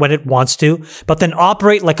market when it wants to, but then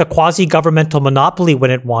operate like a quasi-governmental monopoly when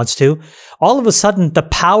it wants to, all of a sudden the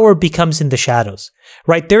power becomes in the shadows,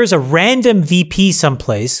 right? There is a random VP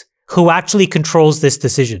someplace who actually controls this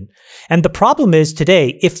decision. And the problem is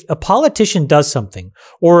today, if a politician does something,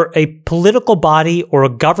 or a political body or a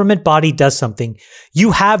government body does something, you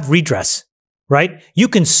have redress. Right? You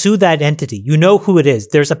can sue that entity. You know who it is.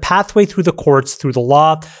 There's a pathway through the courts, through the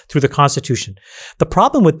law, through the Constitution. The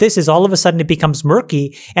problem with this is all of a sudden it becomes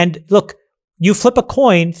murky. And look, you flip a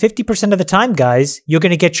coin 50% of the time, guys, you're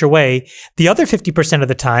going to get your way. The other 50% of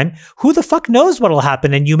the time, who the fuck knows what will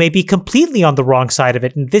happen? And you may be completely on the wrong side of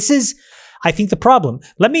it. And this is, I think, the problem.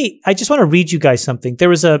 I just want to read you guys something. There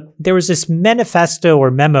was this manifesto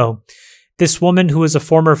or memo. This woman who is a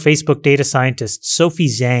former Facebook data scientist, SoFi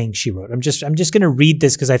Zhang, she wrote. I'm just going to read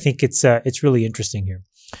this because I think it's really interesting here.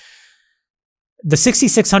 The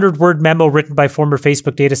 6,600-word memo written by former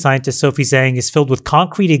Facebook data scientist SoFi Zhang is filled with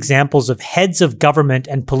concrete examples of heads of government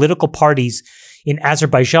and political parties in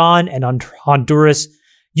Azerbaijan and Honduras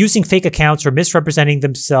using fake accounts or misrepresenting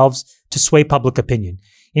themselves to sway public opinion.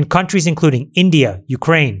 In countries including India,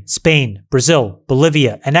 Ukraine, Spain, Brazil,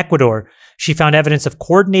 Bolivia, and Ecuador, she found evidence of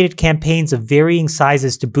coordinated campaigns of varying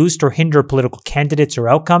sizes to boost or hinder political candidates or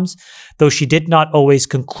outcomes, though she did not always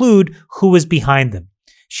conclude who was behind them.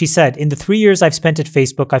 She said, "In the 3 years I've spent at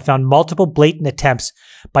Facebook, I found multiple blatant attempts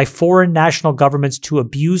by foreign national governments to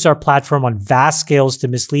abuse our platform on vast scales to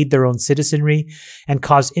mislead their own citizenry and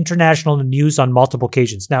cause international news on multiple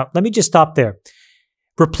occasions." Now, let me just stop there.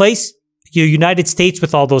 Replace the United States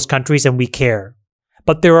with all those countries and we care.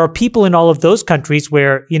 But there are people in all of those countries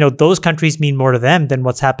where, those countries mean more to them than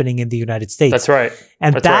what's happening in the United States. That's right.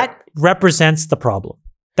 And that represents the problem.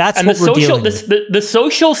 That's what we're dealing with. The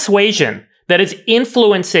social suasion that is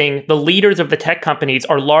influencing the leaders of the tech companies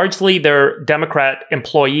are largely their Democrat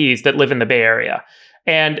employees that live in the Bay Area.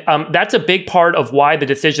 And that's a big part of why the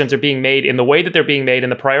decisions are being made in the way that they're being made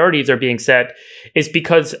and the priorities are being set, is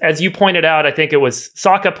because, as you pointed out, I think it was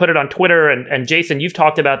Saka put it on Twitter, and Jason, you've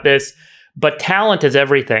talked about this, but talent is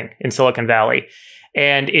everything in Silicon Valley.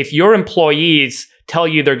 And if your employees tell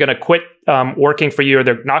you they're going to quit working for you or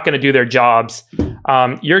they're not going to do their jobs,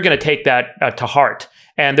 you're going to take that to heart.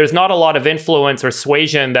 And there's not a lot of influence or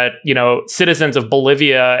suasion that, citizens of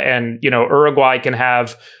Bolivia and, Uruguay can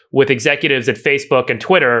have with executives at Facebook and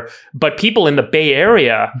Twitter, but people in the Bay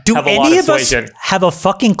Area have a lot any of of us have a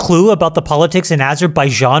fucking clue about the politics in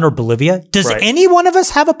Azerbaijan or Bolivia? Does any one of us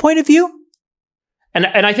have a point of view? And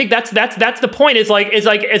I think that's the point. Is like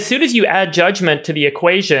as soon as you add judgment to the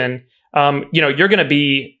equation, you're going to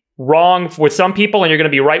be wrong with some people and you're going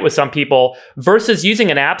to be right with some people, versus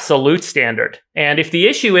using an absolute standard. And if the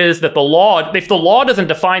issue is that if the law doesn't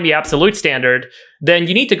define the absolute standard, then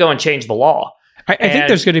you need to go and change the law. I think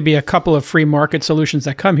there's going to be a couple of free market solutions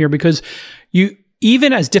that come here, because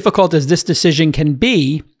even as difficult as this decision can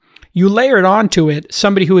be, you layer it onto it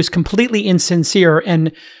somebody who is completely insincere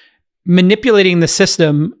and manipulating the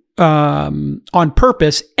system on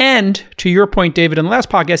purpose. And to your point, David, in the last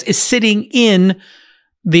podcast, is sitting in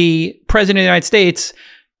the president of the United States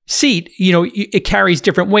seat. It carries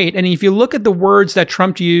different weight. And if you look at the words that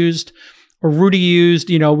Trump used or Rudy used,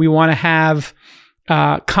 we want to have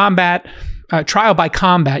trial by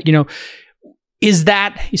combat, is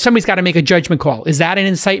that somebody's got to make a judgment call? Is that an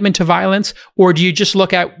incitement to violence? Or do you just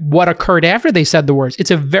look at what occurred after they said the words? It's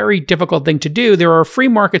a very difficult thing to do. There are free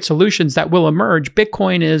market solutions that will emerge.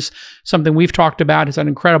 Bitcoin is something we've talked about. It's an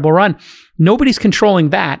incredible run. Nobody's controlling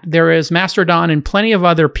that. There is Mastodon and plenty of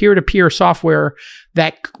other peer-to-peer software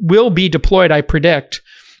that will be deployed, I predict,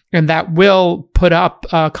 and that will put up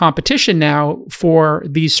competition now for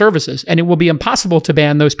these services. And it will be impossible to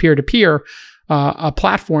ban those peer-to-peer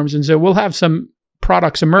platforms. And so we'll have some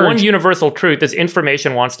products emerge. One universal truth is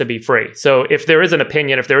information wants to be free. So if there is an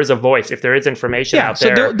opinion, if there is a voice, if there is information out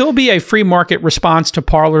there. So there'll be a free market response to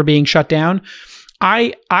Parler being shut down.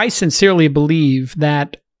 I sincerely believe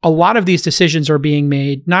that a lot of these decisions are being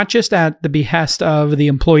made not just at the behest of the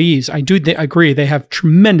employees. I do agree they have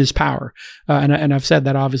tremendous power, and I've said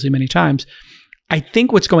that obviously many times. I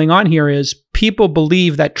think what's going on here is people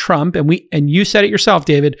believe that Trump, and you said it yourself,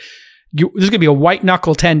 David, this is going to be a white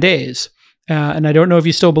knuckle 10 days. And I don't know if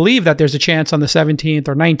you still believe that there's a chance on the 17th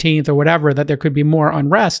or 19th or whatever that there could be more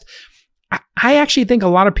unrest. I actually think a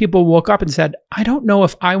lot of people woke up and said, I don't know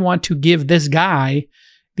if I want to give this guy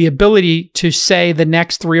the ability to say the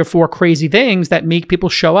next 3 or 4 crazy things that make people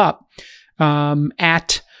show up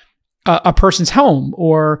at a person's home,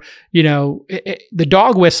 or, the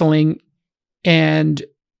dog whistling. And,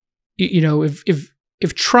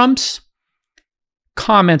 if Trump's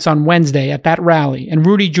comments on Wednesday at that rally, and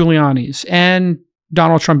Rudy Giuliani's and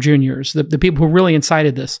Donald Trump Jr.'s, the people who really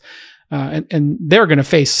incited this, and they're going to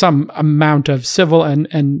face some amount of civil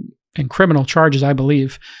and criminal charges, I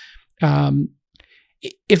believe.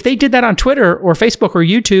 If they did that on Twitter or Facebook or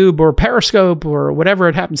YouTube or Periscope or whatever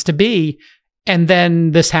it happens to be, and then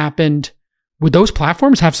this happened, would those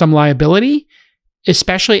platforms have some liability,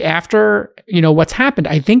 especially after, what's happened?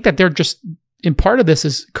 I think that they're just, in part of this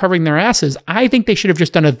is covering their asses. I think they should have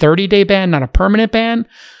just done a 30-day ban, not a permanent ban.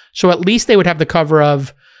 So at least they would have the cover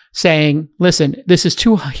of saying, listen, this is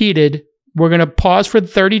too heated. We're going to pause for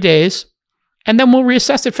 30 days. And then we'll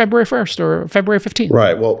reassess it February 1st or February 15th.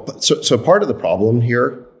 Right. Well, so part of the problem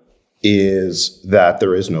here is that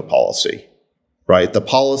there is no policy, right? The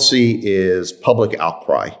policy is public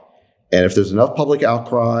outcry. And if there's enough public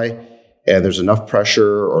outcry and there's enough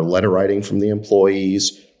pressure or letter writing from the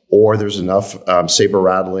employees, or there's enough saber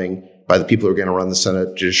rattling by the people who are going to run the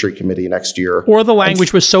Senate Judiciary Committee next year. Or the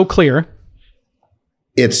language was so clear.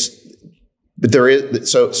 But there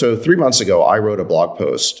is, so 3 months ago, I wrote a blog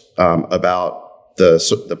post about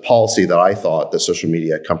the policy that I thought that social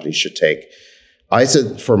media companies should take. I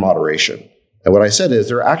said for moderation. And what I said is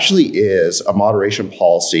there actually is a moderation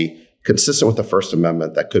policy consistent with the First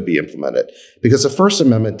Amendment that could be implemented, because the First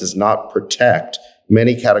Amendment does not protect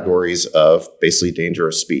many categories of basically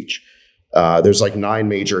dangerous speech. There's like 9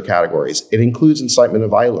 major categories. It includes incitement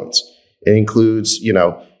of violence. It includes,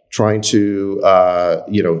 trying to,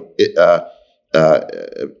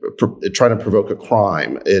 trying to provoke a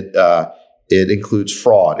crime. It includes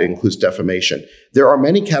fraud. It includes defamation. There are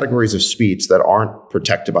many categories of speech that aren't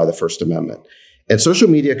protected by the First Amendment. And social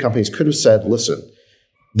media companies could have said, listen,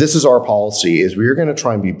 this is our policy, is we're going to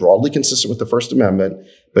try and be broadly consistent with the First Amendment,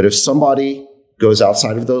 but if somebody goes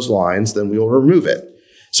outside of those lines, then we will remove it.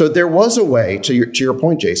 So there was a way, to your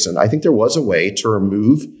point, Jason, I think there was a way to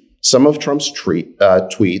remove some of Trump's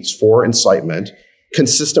tweets for incitement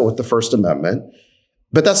consistent with the First Amendment,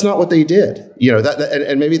 but that's not what they did.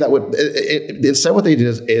 And maybe that would, instead what they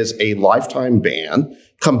did is a lifetime ban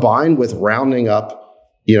combined with rounding up,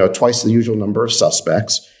 twice the usual number of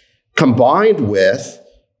suspects, combined with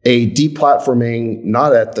a deplatforming,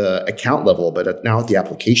 not at the account level, but now at the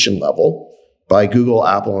application level by Google,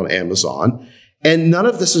 Apple, and Amazon. And none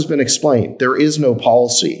of this has been explained. There is no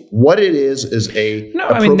policy. What it is a no,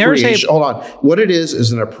 I mean, hold on. What it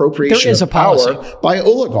is an appropriation of power by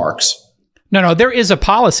oligarchs. No, there is a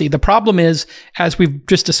policy. The problem is, as we've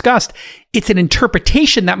just discussed, it's an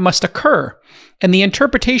interpretation that must occur. And the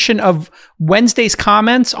interpretation of Wednesday's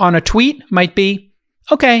comments on a tweet might be,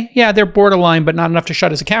 okay, yeah, they're borderline, but not enough to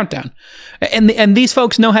shut his account down. And these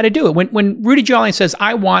folks know how to do it. When Rudy Giuliani says,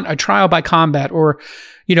 I want a trial by combat, or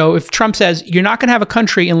if Trump says, you're not going to have a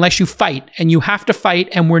country unless you fight, and you have to fight,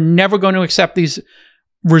 and we're never going to accept these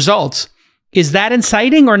results, is that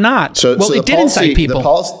inciting or not? So it did incite people.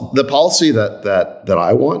 The policy that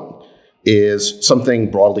I want is something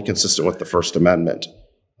broadly consistent with the First Amendment.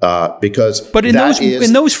 But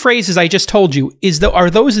in those phrases I just told you, are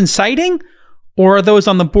those inciting, or are those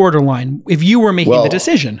on the borderline if you were making the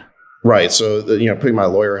decision? Right. So, putting my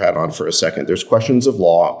lawyer hat on for a second, there's questions of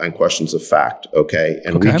law and questions of fact. Okay.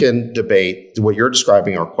 And we can debate. What you're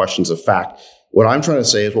describing are questions of fact. What I'm trying to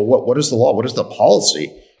say is, well, what is the law? What is the policy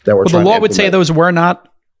that we're trying to implement? The law would say those were not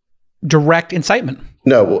direct incitement.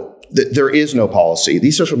 No, there is no policy.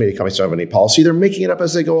 These social media companies don't have any policy. They're making it up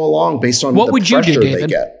as they go along based on the pressure they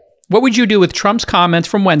get. What would you do with Trump's comments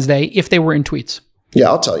from Wednesday if they were in tweets? Yeah,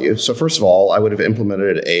 I'll tell you. So first of all, I would have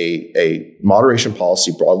implemented a moderation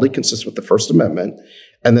policy broadly consistent with the First Amendment,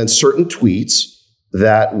 and then certain tweets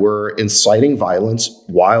that were inciting violence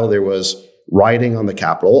while there was rioting on the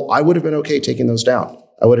Capitol, I would have been okay taking those down.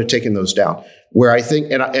 I would have taken those down. Where I think,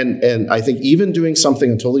 and I think even doing something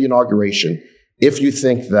until the inauguration, if you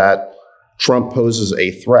think that Trump poses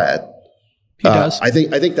a threat, he does. I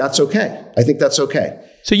think that's okay. I think that's okay.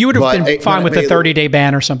 So you would have been fine with a 30-day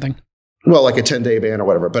ban or something. Well, like a 10-day ban or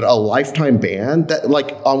whatever, but a lifetime ban, that,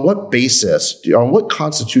 like, on what basis, on what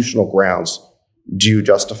constitutional grounds do you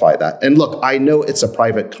justify that? And look, I know it's a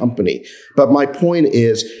private company, but my point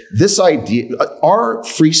is this idea, our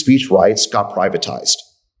free speech rights got privatized,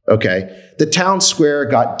 okay? The town square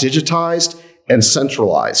got digitized and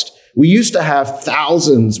centralized. We used to have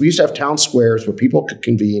town squares where people could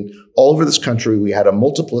convene all over this country. We had a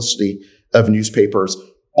multiplicity of newspapers.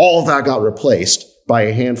 All of that got replaced by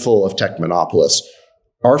a handful of tech monopolists.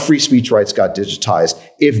 Our free speech rights got digitized.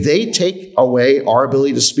 If they take away our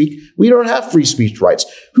ability to speak, we don't have free speech rights.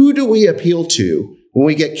 Who do we appeal to when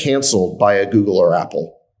we get canceled by a Google or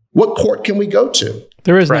Apple? What court can we go to?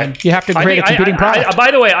 There is none. You have to create a competing product.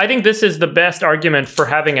 By the way, I think this is the best argument for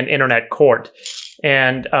having an internet court.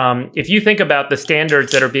 And if you think about the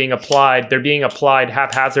standards that are being applied, they're being applied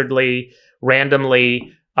haphazardly,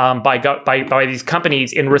 randomly, by these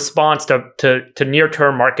companies in response to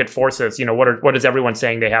near-term market forces. What is everyone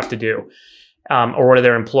saying they have to do, or what are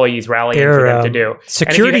their employees rallying for them to do?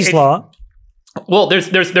 Securities law. Well,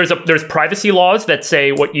 there's privacy laws that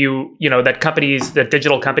say that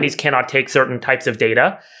digital companies cannot take certain types of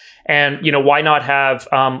data. And why not have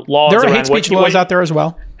laws? There are hate speech laws out there as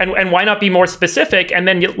well. And why not be more specific? And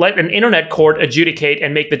then let an internet court adjudicate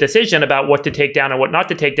and make the decision about what to take down and what not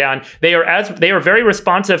to take down. They are very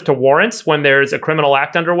responsive to warrants when there's a criminal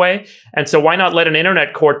act underway. And so why not let an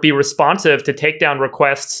internet court be responsive to take down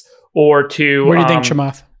requests or to? What do you think,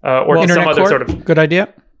 Chamath? Or internet some other court? Sort of good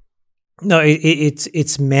idea. No,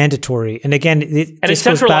 it's mandatory, and again, it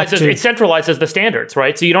centralizes the standards,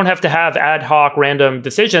 right? So you don't have to have ad hoc, random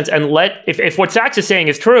decisions, and if what Sachs is saying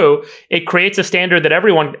is true, it creates a standard that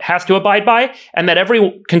everyone has to abide by, and that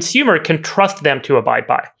every consumer can trust them to abide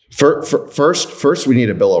by. First, we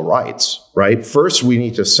need a Bill of Rights, right? First, we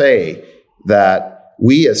need to say that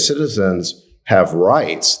we as citizens have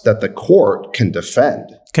rights that the court can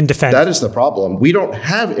defend. That is the problem. We don't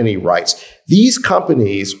have any rights. These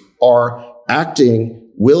companies are acting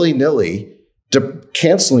willy-nilly,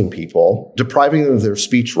 canceling people, depriving them of their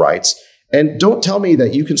speech rights. And don't tell me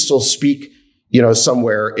that you can still speak,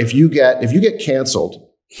 somewhere if you get canceled.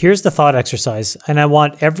 Here's the thought exercise, and I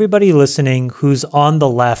want everybody listening who's on the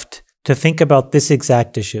left to think about this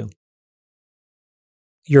exact issue.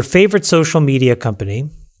 Your favorite social media company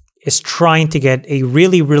is trying to get a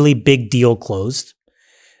really, really big deal closed,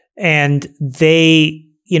 and they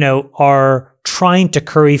are trying to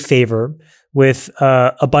curry favor with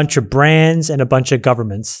a bunch of brands and a bunch of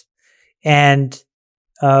governments. And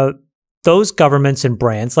those governments and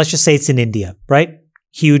brands, let's just say it's in India, right?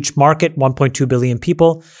 Huge market, 1.2 billion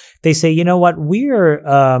people. They say, you know what? We're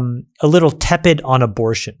a little tepid on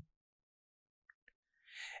abortion.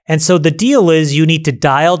 And so the deal is you need to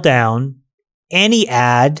dial down any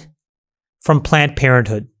ad from Planned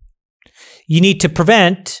Parenthood. You need to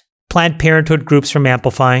prevent Planned Parenthood groups from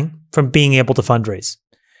amplifying, from being able to fundraise.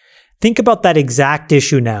 Think about that exact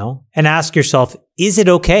issue now and ask yourself, is it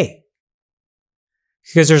okay?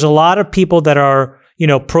 because there's a lot of people that are,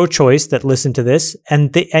 pro-choice that listen to this,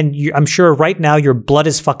 and I'm sure right now your blood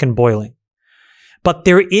is fucking boiling. But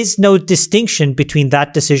there is no distinction between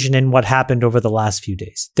that decision and what happened over the last few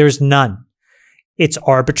days. There's none. It's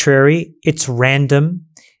arbitrary. It's random.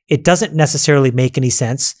 It doesn't necessarily make any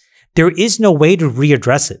sense. There is no way to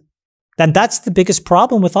readdress it. And that's the biggest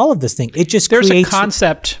problem with all of this thing. It just There's creates... a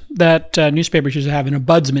concept that newspapers used to have, an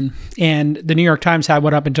ombudsman, and the New York Times had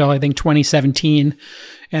one up until, I think, 2017,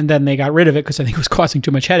 and then they got rid of it because I think it was causing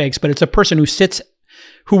too much headaches. But it's a person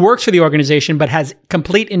who works for the organization but has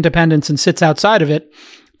complete independence and sits outside of it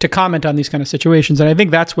to comment on these kind of situations. And I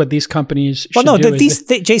think that's what these companies should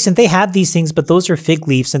do. Jason, they have these things, but those are fig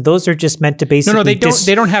leaves, and those are just meant to basically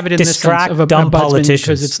they don't have it in the sense of a dumb politicians.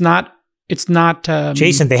 Because it's not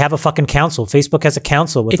Jason, they have a fucking council. Facebook has a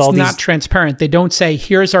council with all these... It's not transparent. They don't say,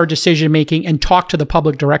 here's our decision making, and talk to the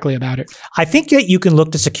public directly about it. I think that you can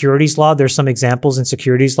look to securities law. There's some examples in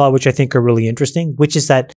securities law which I think are really interesting, which is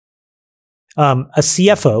that a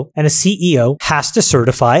CFO and a CEO has to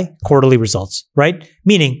certify quarterly results, right?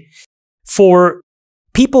 Meaning, for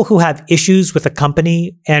people who have issues with a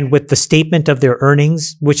company and with the statement of their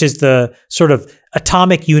earnings, which is the sort of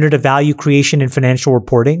atomic unit of value creation in financial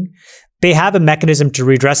reporting, they have a mechanism to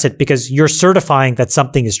redress it because you're certifying that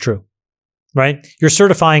something is true, right? You're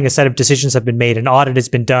certifying a set of decisions have been made, an audit has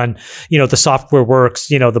been done, the software works,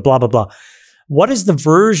 the blah, blah, blah. What is the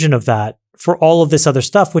version of that for all of this other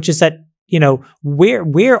stuff, which is that,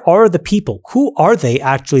 where are the people? Who are they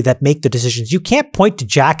actually that make the decisions? You can't point to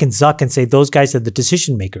Jack and Zuck and say those guys are the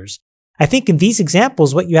decision makers. I think in these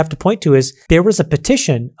examples, what you have to point to is there was a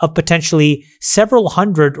petition of potentially several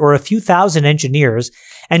hundred or a few thousand engineers,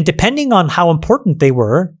 and depending on how important they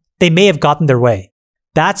were, they may have gotten their way.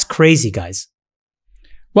 That's crazy, guys.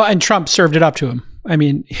 Well, and Trump served it up to him. I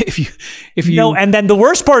mean, if you no, and then the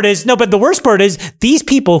worst part is these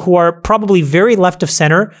people who are probably very left of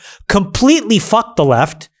center completely fucked the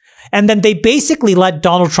left. And then they basically let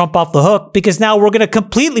Donald Trump off the hook because now we're going to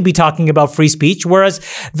completely be talking about free speech. Whereas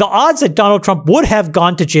the odds that Donald Trump would have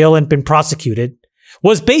gone to jail and been prosecuted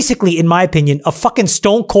was basically, in my opinion, a fucking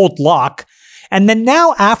stone cold lock. And then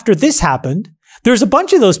now after this happened, there's a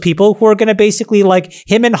bunch of those people who are going to basically like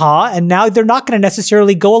him and ha, and now they're not going to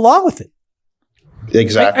necessarily go along with it.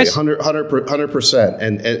 Exactly. 100%.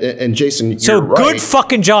 And Jason, so you're right. Good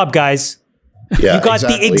fucking job, guys. Yeah, you got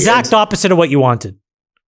the exact opposite of what you wanted.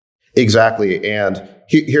 Exactly. And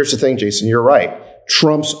here's the thing, Jason, you're right.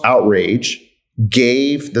 Trump's outrage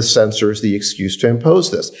gave the censors the excuse to impose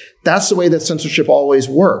this. That's the way that censorship always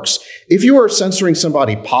works. If you were censoring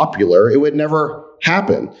somebody popular, it would never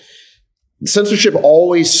happen. Censorship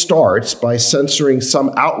always starts by censoring some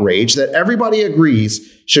outrage that everybody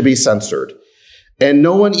agrees should be censored. And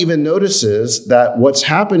no one even notices that what's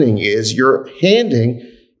happening is you're handing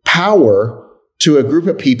power to a group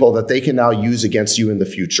of people that they can now use against you in the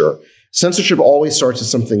future. Censorship always starts as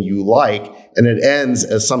something you like, and it ends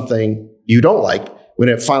as something you don't like when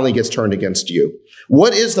it finally gets turned against you.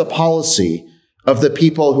 What is the policy of the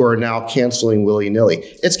people who are now canceling willy-nilly?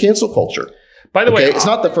 It's cancel culture. By the way, it's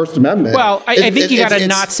not the First Amendment. Well, I think you got to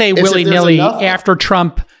not say willy-nilly after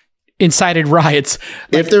Trump incited riots.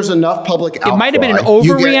 If there's enough public outcry, it might have been an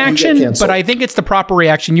overreaction, but I think it's the proper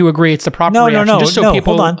reaction. You agree it's the proper reaction, just so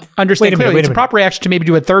people understand clearly. It's a proper reaction to maybe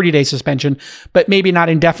do a 30-day suspension, but maybe not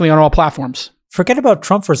indefinitely on all platforms. Forget about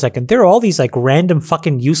Trump for a second. There are all these like random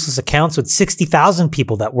fucking useless accounts with 60,000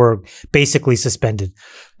 people that were basically suspended.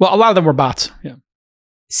 Well, a lot of them were bots. Yeah.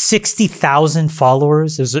 60,000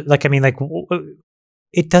 followers. Is like, I mean, like,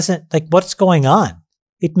 it doesn't, like, what's going on?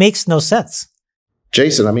 It makes no sense.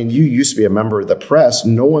 Jason, I mean, you used to be a member of the press.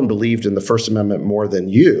 No one believed in the First Amendment more than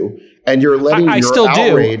you. And you're letting your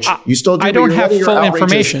outrage. You still do. I don't have full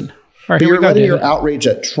information. But you're letting your outrage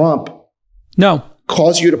at Trump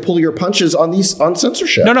cause you to pull your punches on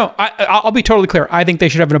censorship. No. I'll be totally clear. I think they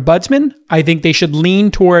should have an ombudsman. I think they should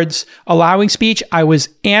lean towards allowing speech. I was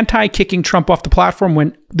anti-kicking Trump off the platform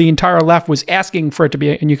when the entire left was asking for it to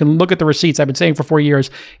be. And you can look at the receipts. I've been saying for 4 years,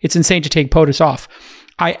 it's insane to take POTUS off.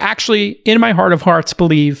 I actually, in my heart of hearts,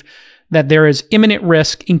 believe that there is imminent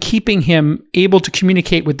risk in keeping him able to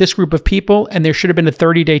communicate with this group of people, and there should have been a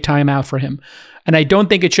 30-day timeout for him. And I don't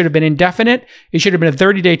think it should have been indefinite. It should have been a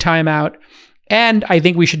 30-day timeout. And I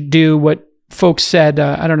think we should do what folks said,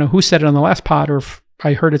 I don't know who said it on the last pod or if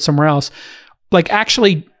I heard it somewhere else. Like,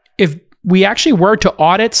 actually, if we actually were to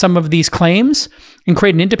audit some of these claims and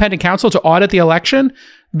create an independent counsel to audit the election,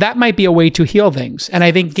 that might be a way to heal things. And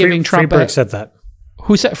I think giving Trump... Friedberg said that.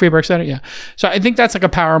 Who said Freeberg said it? Yeah. So I think that's like a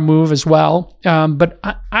power move as well. But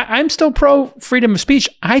I'm still pro freedom of speech.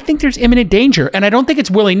 I think there's imminent danger, and I don't think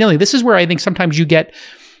it's willy nilly. This is where I think sometimes you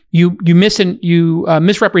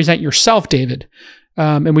misrepresent yourself, David.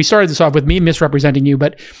 And we started this off with me misrepresenting you.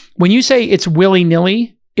 But when you say it's willy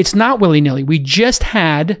nilly, it's not willy nilly. We just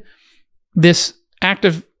had this act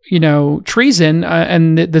of treason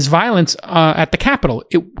and this violence at the Capitol.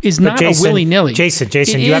 It is not a willy-nilly. Jason, it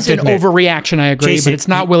you have to admit. It is an overreaction, I agree, but it's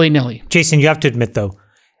not willy-nilly. Jason, you have to admit, though,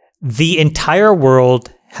 the entire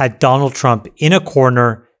world had Donald Trump in a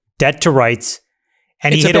corner, dead to rights,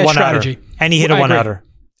 and he hit a one-outer. And he hit a one-outer.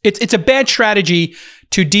 It's a bad strategy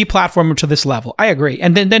to deplatform him to this level. I agree.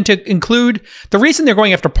 And then to include, the reason they're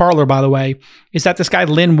going after Parler, by the way, is that this guy,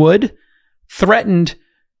 Lin Wood, threatened.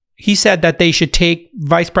 He said that they should take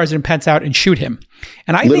Vice President Pence out and shoot him.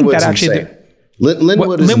 And I think that actually...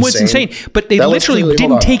 Linwood's insane. But they literally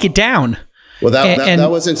didn't take it down. Well,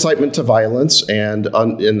 that was incitement to violence. And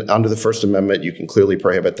under the First Amendment, you can clearly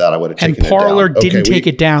prohibit that. I would have taken it down. And Parler didn't take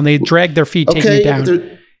it down. They dragged their feet taking it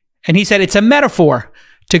down. And he said it's a metaphor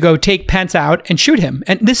to go take Pence out and shoot him.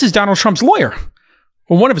 And this is Donald Trump's lawyer.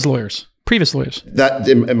 Or one of his lawyers. Previous lawyers. That,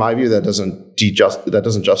 in my view, that doesn't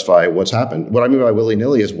justify what's happened. What I mean by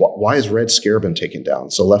willy-nilly is why has Red Scare been taken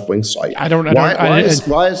down? So left-wing site.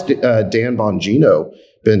 Why has Dan Bongino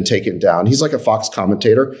been taken down? He's like a Fox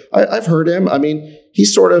commentator. I've heard him. I mean,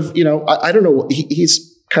 he's sort of, I don't know.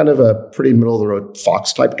 He's kind of a pretty middle-of-the-road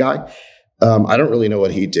Fox type guy. I don't really know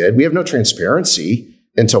what he did. We have no transparency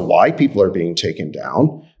into why people are being taken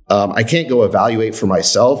down. I can't go evaluate for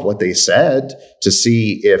myself what they said to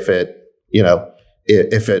see if it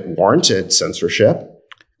warranted censorship.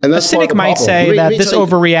 And that's a cynic might say that this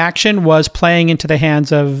overreaction was playing into the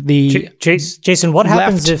hands of the Jason. What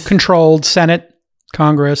happens if controlled Senate,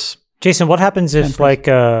 Congress? Jason, what happens if like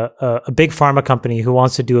a big pharma company who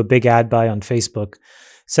wants to do a big ad buy on Facebook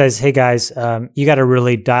says, "Hey guys, you got to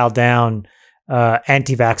really dial down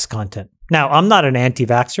anti-vax content." Now, I'm not an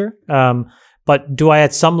anti-vaxxer, but do I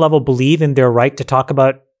at some level believe in their right to talk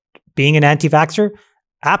about being an anti-vaxxer?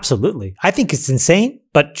 Absolutely. I think it's insane,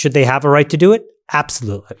 but should they have a right to do it?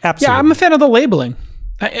 Absolutely. Yeah, I'm a fan of the labeling.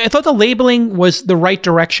 I thought the labeling was the right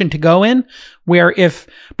direction to go in, where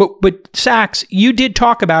but Sachs, you did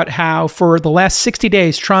talk about how for the last 60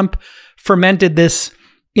 days, Trump fermented this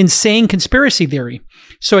insane conspiracy theory.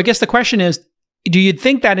 So I guess the question is, do you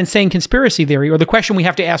think that insane conspiracy theory, or the question we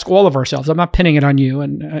have to ask all of ourselves? I'm not pinning it on you,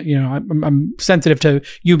 and I'm sensitive to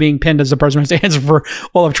you being pinned as the person who has to answer for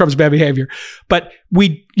all of Trump's bad behavior. But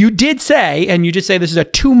you did say, and you did say this is a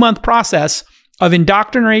 2-month process of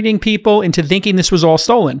indoctrinating people into thinking this was all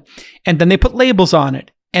stolen, and then they put labels on it,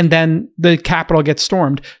 and then the Capitol gets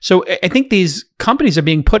stormed. So I think these companies are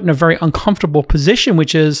being put in a very uncomfortable position,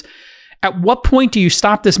 which is, at what point do you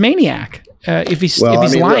stop this maniac if he's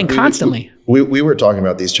lying constantly? We were talking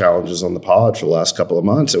about these challenges on the pod for the last couple of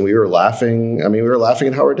months, and we were laughing. I mean, we were laughing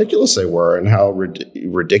at how ridiculous they were and how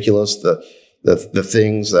ridiculous the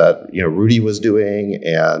things that Rudy was doing,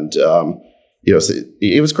 and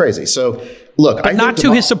it was crazy. So look, but not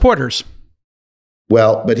to his supporters.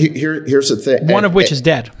 Well, but here's the thing: one of which is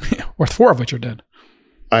dead, or 4 of which are dead.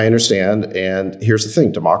 I understand, and here's the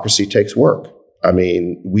thing: democracy takes work. I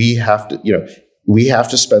mean, we have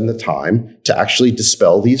to spend the time to actually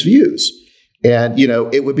dispel these views. And,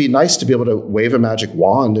 it would be nice to be able to wave a magic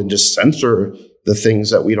wand and just censor the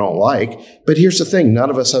things that we don't like. But here's the thing.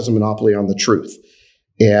 None of us has a monopoly on the truth.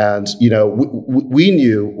 And, we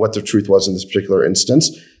knew what the truth was in this particular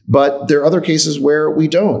instance, but there are other cases where we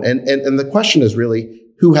don't. And the question is really,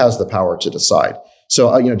 who has the power to decide? So,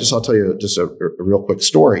 I'll tell you just a real quick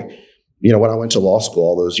story. When I went to law school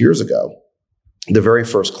all those years ago, the very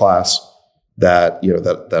first class that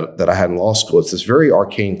I had in law school, it's this very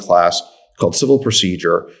arcane class called civil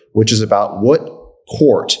procedure, which is about what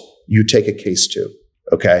court you take a case to.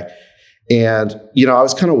 Okay. And, I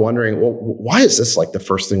was kind of wondering, well, why is this like the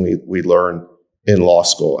first thing we learn in law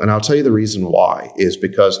school? And I'll tell you the reason why is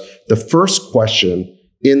because the first question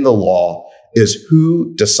in the law is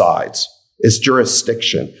who decides. It's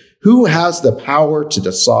jurisdiction. Who has the power to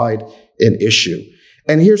decide an issue?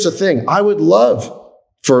 And here's the thing. I would love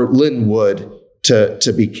for Lin Wood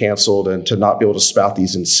to be canceled and to not be able to spout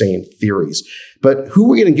these insane theories. But who are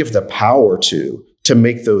we going to give the power to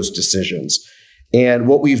make those decisions? And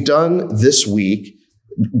what we've done this week,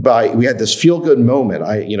 we had this feel-good moment,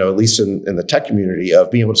 at least in the tech community,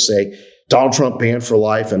 of being able to say, Donald Trump banned for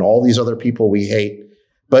life and all these other people we hate.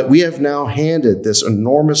 But we have now handed this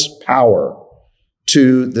enormous power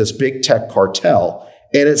to this big tech cartel,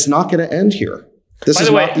 and it's not going to end here. This is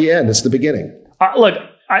not the end. It's the beginning. Look,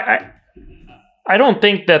 I don't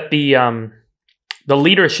think that the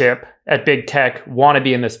leadership at big tech want to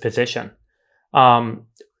be in this position. I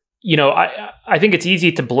think it's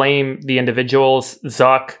easy to blame the individuals,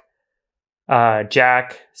 Zuck,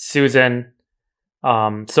 Jack, Susan,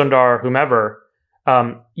 Sundar, whomever.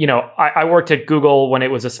 I worked at Google when it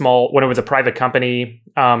was a private company.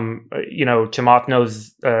 Chamath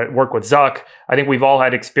knows work with Zuck. I think we've all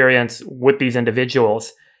had experience with these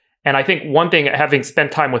individuals. And I think one thing, having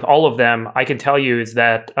spent time with all of them, I can tell you is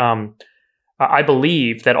that I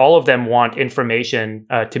believe that all of them want information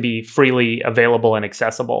to be freely available and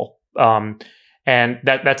accessible. And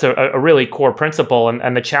that's a really core principle.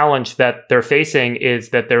 And the challenge that they're facing is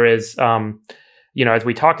that there is, as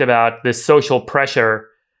we talked about, this social pressure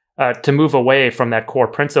to move away from that core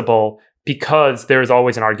principle because there is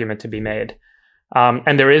always an argument to be made.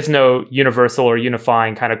 And there is no universal or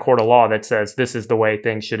unifying kind of court of law that says this is the way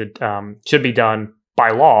things should be done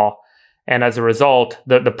by law. And as a result,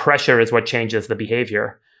 the pressure is what changes the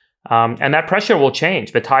behavior. And that pressure will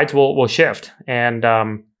change. The tides will shift. And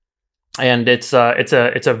it's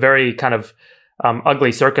a very kind of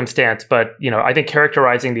ugly circumstance. But, I think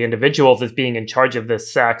characterizing the individuals as being in charge of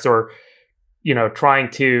this Sachs or, trying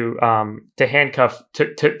to handcuff,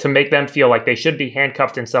 to make them feel like they should be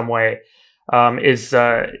handcuffed in some way, is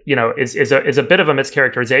a bit of a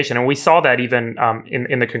mischaracterization. And we saw that even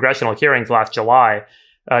in the congressional hearings last July,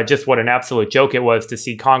 just what an absolute joke it was to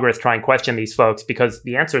see Congress try and question these folks, because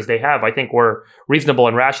the answers they have, I think, were reasonable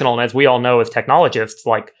and rational. And as we all know as technologists,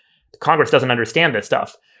 like, Congress doesn't understand this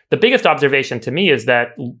stuff. The biggest observation to me is that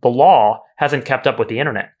the law hasn't kept up with the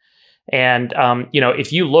internet. And,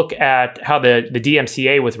 if you look at how the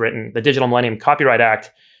DMCA was written, the Digital Millennium Copyright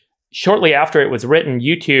Act, shortly after it was written,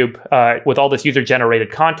 YouTube, with all this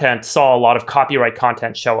user-generated content, saw a lot of copyright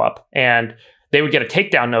content show up. And they would get a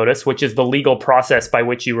takedown notice, which is the legal process by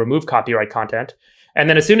which you remove copyright content. And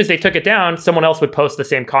then as soon as they took it down, someone else would post the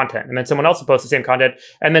same content. And then someone else would post the same content.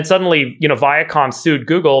 And then suddenly, Viacom sued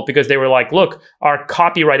Google because they were like, look, our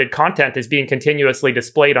copyrighted content is being continuously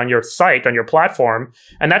displayed on your site, on your platform.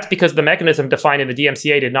 And that's because the mechanism defined in the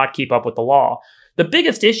DMCA did not keep up with the law. The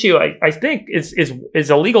biggest issue, I think, is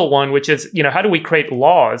a legal one, which is, how do we create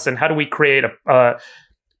laws and how do we create a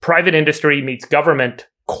private industry meets government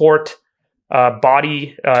court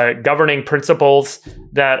body governing principles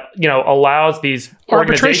that allows these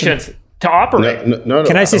organizations to operate. No.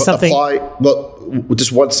 Can I say something?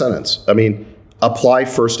 Just one sentence. I mean, apply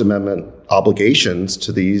First Amendment obligations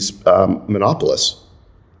to these monopolists.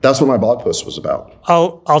 That's what my blog post was about.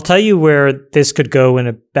 I'll tell you where this could go in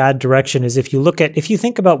a bad direction is if you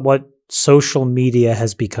think about what social media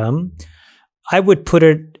has become, I would put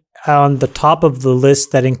it on the top of the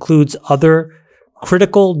list that includes other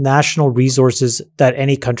critical national resources that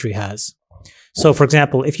any country has. So, for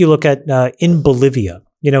example, if you look at in Bolivia,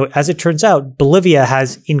 as it turns out, Bolivia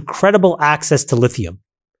has incredible access to lithium,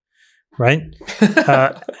 right?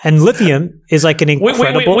 And lithium is like an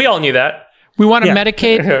incredible... We all knew that. We want to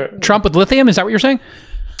medicate Trump with lithium? Is that what you're saying?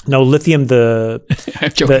 No, lithium, the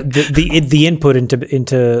input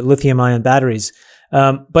into lithium-ion batteries.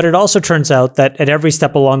 But it also turns out that at every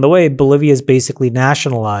step along the way, Bolivia has basically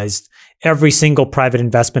nationalized every single private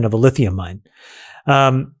investment of a lithium mine.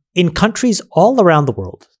 In countries all around the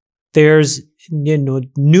world, there's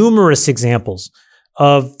numerous examples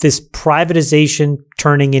of this privatization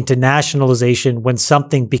turning into nationalization when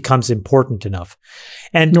something becomes important enough.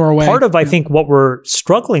 And part of, I think, what we're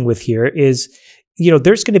struggling with here is,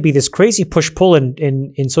 there's going to be this crazy push-pull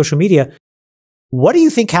in social media. What do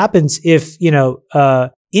you think happens if,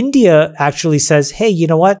 India actually says, hey, you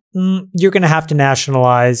know what? You're going to have to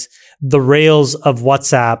nationalize the rails of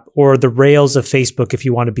WhatsApp or the rails of Facebook if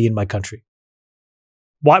you want to be in my country.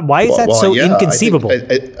 Why is that so inconceivable?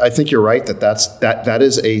 I think you're right that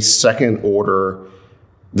is a second order.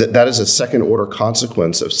 That is a second order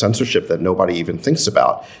consequence of censorship that nobody even thinks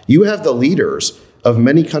about. You have the leaders of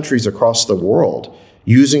many countries across the world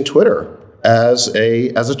using Twitter as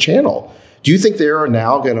a channel. Do you think they are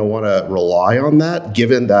now going to want to rely on that,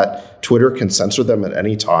 given that Twitter can censor them at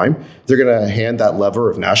any time? They're going to hand that lever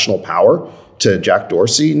of national power to Jack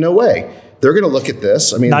Dorsey? No way. They're going to look at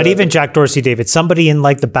this. I mean, not even Jack Dorsey, David. Somebody in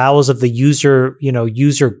like the bowels of the user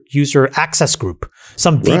access group.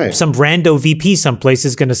 Some rando VP someplace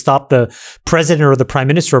is going to stop the president or the prime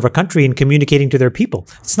minister of a country in communicating to their people.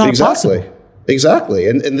 It's not possible. Exactly.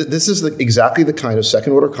 And this is exactly the kind of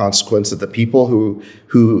second order consequence that the people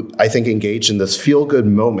who I think engaged in this feel-good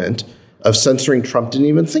moment of censoring Trump didn't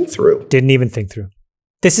even think through.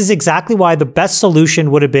 This is exactly why the best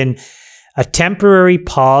solution would have been a temporary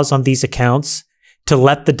pause on these accounts to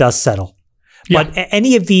let the dust settle. But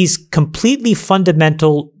any of these completely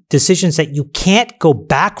fundamental decisions that you can't go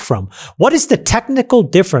back from, what is the technical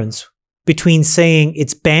difference between saying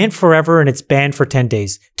it's banned forever and it's banned for 10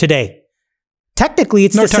 days today? Technically,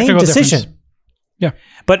 it's the same decision. Difference. Yeah.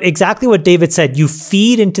 But exactly what David said, you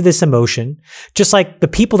feed into this emotion, just like the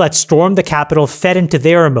people that stormed the Capitol fed into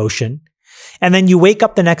their emotion. And then you wake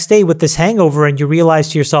up the next day with this hangover and you realize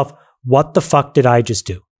to yourself, what the fuck did I just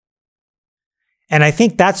do? And I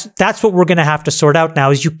think that's what we're going to have to sort out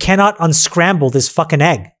now is you cannot unscramble this fucking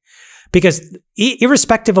egg. Because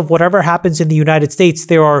irrespective of whatever happens in the United States,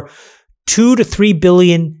 there are 2 to 3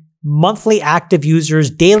 billion monthly active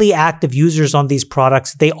users, daily active users on these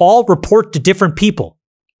products. They all report to different people.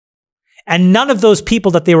 And none of those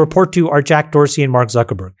people that they report to are Jack Dorsey and Mark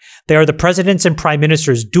Zuckerberg. They are the presidents and prime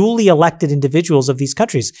ministers, duly elected individuals of these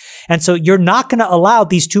countries. And so you're not going to allow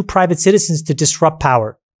these two private citizens to disrupt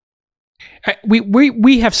power.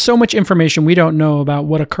 We have so much information we don't know about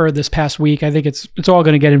what occurred this past week. I think it's all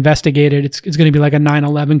going to get investigated. It's going to be like a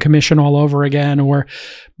 9/11 commission all over again, or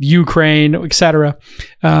Ukraine, et cetera.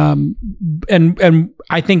 And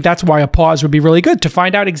I think that's why a pause would be really good to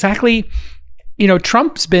find out exactly. You know,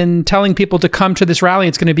 Trump's been telling people to come to this rally.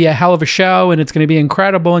 It's going to be a hell of a show, and it's going to be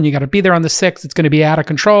incredible, and you got to be there on the 6th. It's going to be out of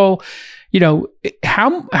control. You know,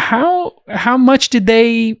 how much did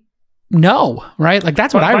they know, right? Like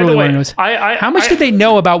that's what I really want to know is how much did they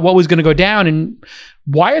know about what was going to go down, and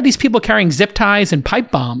why are these people carrying zip ties and pipe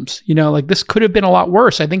bombs? You know, like this could have been a lot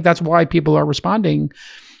worse. I think that's why people are responding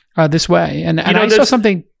this way. And I saw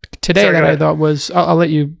something today that I thought was, I'll let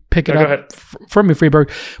you pick it up from me,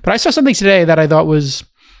 Freeberg. But I saw something today that I thought was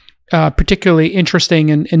particularly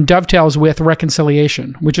interesting and dovetails with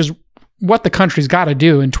reconciliation, which is what the country's got to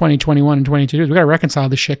do in 2021 and 2022. We got to reconcile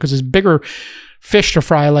this shit because there's bigger fish to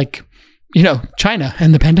fry, like, you know, China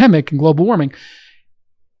and the pandemic and global warming.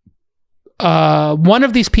 One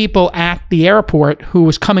of these people at the airport who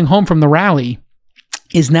was coming home from the rally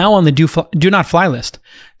is now on the do not fly list.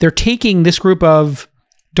 They're taking this group of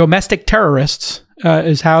domestic terrorists,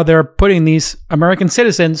 is how they're putting these American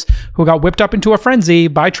citizens who got whipped up into a frenzy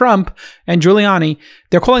by Trump and Giuliani.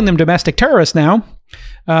 They're calling them domestic terrorists now.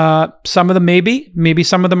 Some of them maybe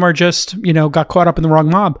some of them are just, you know, got caught up in the wrong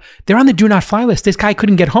mob. They're on the do not fly list. This guy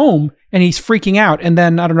couldn't get home and he's freaking out. And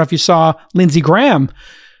then I don't know if you saw Lindsey Graham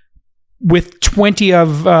with 20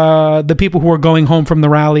 of the people who are going home from the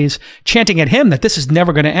rallies chanting at him that this is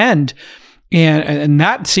never going to end. And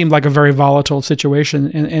that seemed like a very volatile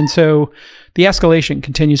situation. And so the escalation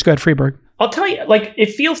continues. Go ahead, Freeberg. I'll tell you, like,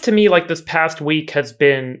 it feels to me like this past week has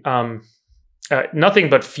been nothing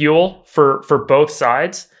but fuel for both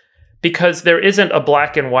sides, because there isn't a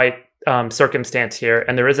black and white circumstance here,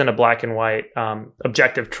 and there isn't a black and white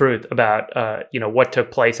objective truth about what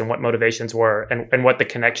took place and what motivations were and what the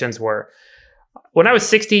connections were. When I was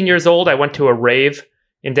 16 years old, I went to a rave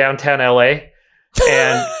in downtown LA,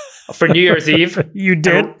 and for New Year's Eve. You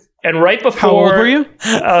did? And right before... How old were you?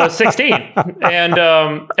 16.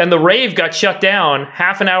 And the rave got shut down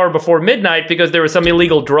half an hour before midnight because there was some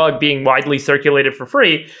illegal drug being widely circulated for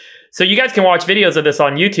free. So you guys can watch videos of this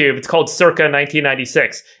on YouTube. It's called Circa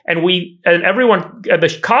 1996. And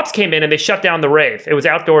the cops came in and they shut down the rave. It was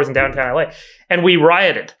outdoors in downtown LA. And we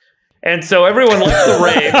rioted. And so everyone left the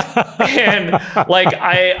rave, and like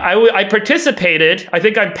I participated. I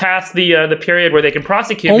think I'm past the period where they can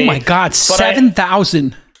prosecute me. Oh my God,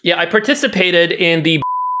 7,000! Yeah, I participated in the.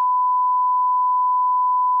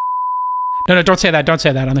 No, don't say that. Don't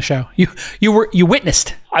say that on the show. You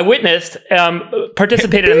witnessed. I witnessed,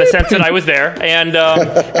 participated in the sense that I was there, and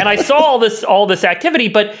I saw all this activity.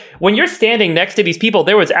 But when you're standing next to these people,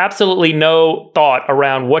 there was absolutely no thought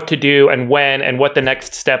around what to do and when and what the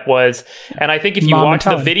next step was. And I think if you watch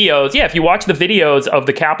the videos of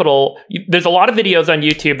the Capitol, there's a lot of videos on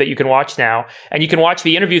YouTube that you can watch now, and you can watch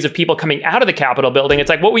the interviews of people coming out of the Capitol building. It's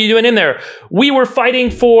like, what were you doing in there? We were fighting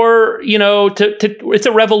for, it's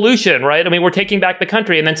a revolution, right? I mean, we're taking back the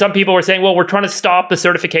country. And then some people were saying, well, we're trying to stop the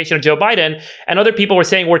certification of Joe Biden, and other people were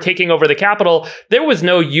saying we're taking over the Capitol. There was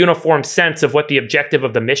no uniform sense of what the objective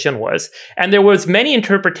of the mission was. And there was many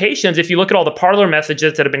interpretations. If you look at all the Parler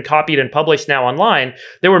messages that have been copied and published now online,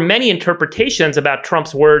 there were many interpretations about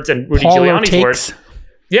Trump's words and Rudy Giuliani's words.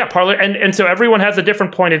 Yeah, Parler. And so everyone has a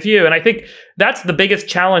different point of view. And I think that's the biggest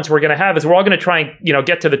challenge we're going to have, is we're all going to try and,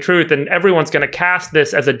 get to the truth, and everyone's going to cast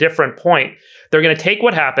this as a different point. They're going to take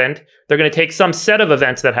what happened. They're going to take some set of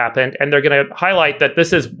events that happened, and they're going to highlight that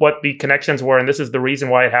this is what the connections were, and this is the reason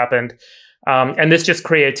why it happened. And this just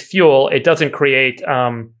creates fuel. It doesn't create,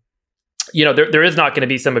 there is not going to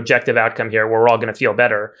be some objective outcome here where we're all going to feel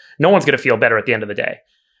better. No one's going to feel better at the end of the day.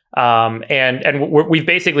 We've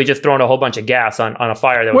basically just thrown a whole bunch of gas on a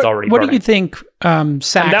fire that was already burning. What do you think,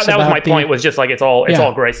 Sachs? That was my point. Was just like it's all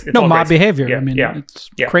grace. It's all mob grace. behavior. Yeah, I mean, yeah, it's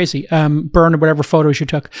crazy. Burn whatever photos you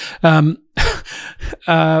took.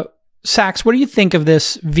 Sachs, what do you think of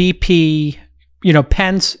this VP?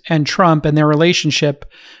 Pence and Trump and their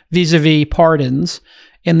relationship vis-a-vis pardons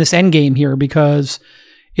in this endgame here, because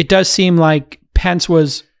it does seem like Pence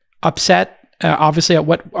was upset, obviously, at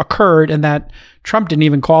what occurred, and that Trump didn't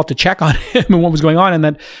even call to check on him and what was going on, and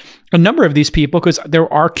that a number of these people, because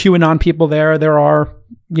there are QAnon people there are,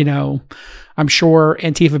 I'm sure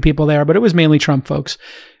Antifa people there, but it was mainly Trump folks.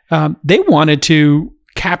 They wanted to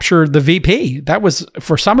capture the VP. That was,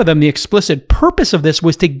 for some of them, the explicit purpose of this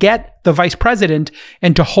was to get the vice president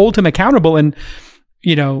and to hold him accountable. And,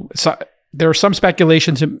 so there are some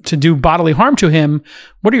speculations to do bodily harm to him.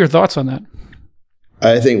 What are your thoughts on that?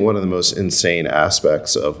 I think one of the most insane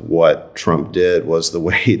aspects of what Trump did was the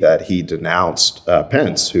way that he denounced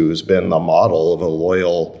Pence, who's been the model of a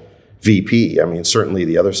loyal VP. I mean, certainly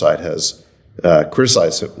the other side has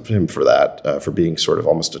criticized him for that, for being sort of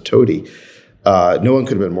almost a toady. No one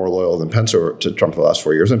could have been more loyal than Pence to Trump for the last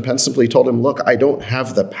 4 years. And Pence simply told him, look, I don't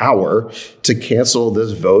have the power to cancel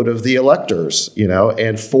this vote of the electors,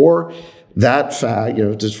 and for that fact,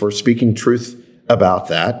 just for speaking truth about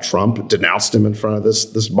that, Trump denounced him in front of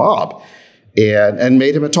this mob and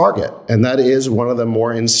made him a target. And that is one of the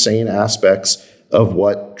more insane aspects of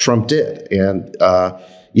what Trump did. And,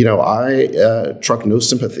 I truck no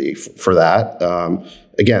sympathy for that.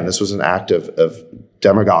 Again, this was an act of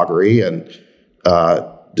demagoguery, and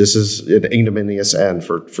this is an ignominious end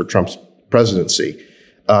for Trump's presidency.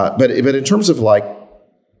 But in terms of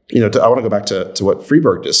I want to go back to what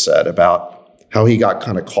Freeberg just said about how he got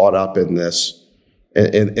kind of caught up in this,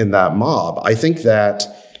 in that mob. I think that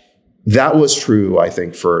was true, I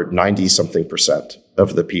think, for 90-something%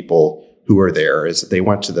 of the people who were there, is that they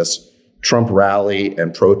went to this Trump rally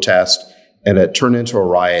and protest, and it turned into a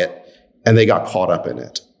riot, and they got caught up in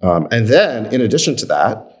it. And then, in addition to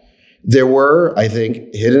that, there were, I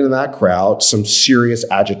think, hidden in that crowd, some serious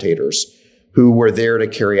agitators who were there to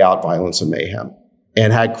carry out violence and mayhem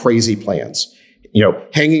and had crazy plans.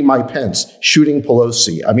 Hanging Mike Pence, shooting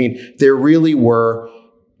Pelosi. I mean, there really were,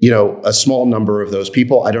 a small number of those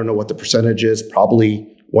people. I don't know what the percentage is, probably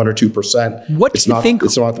 1 or 2%. What do you think?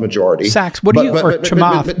 It's not the majority. Sachs, what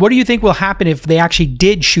do you think will happen if they actually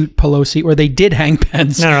did shoot Pelosi or they did hang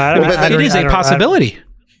Pence? It is a possibility.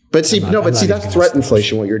 But see, that's threat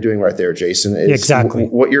inflation. What you're doing right there, Jason, is exactly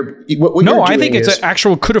what you're doing. I think it's an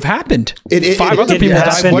actual could have happened. 5 other people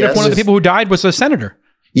died. What if one of the people who died was a senator?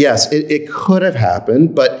 Yes, it could have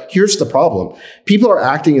happened, but here's the problem. People are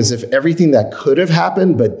acting as if everything that could have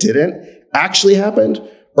happened but didn't actually happened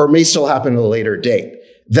or may still happen at a later date.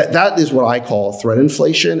 That is what I call threat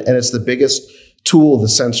inflation, and it's the biggest tool the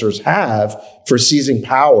censors have for seizing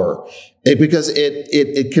power. Because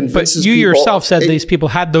it convinces people. But you yourself said these people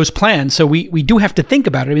had those plans, so we do have to think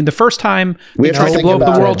about it. I mean, the first time we tried to blow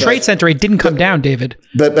up the World Trade Center, it didn't come down, David.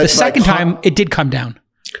 But the second time, it did come down.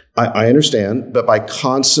 I understand, but by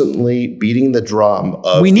constantly beating the drum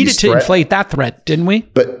of we needed to inflate that threat, didn't we?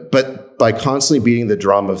 But by constantly beating the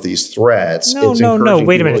drum of these threats, no,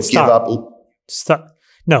 wait a minute, stop.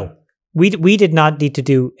 No, we did not need to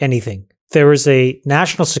do anything. There was a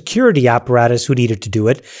national security apparatus who needed to do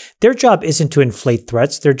it. Their job isn't to inflate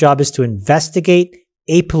threats. Their job is to investigate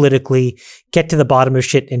apolitically, get to the bottom of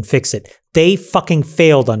shit and fix it. They fucking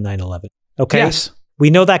failed on 9/11. Okay? Yes. We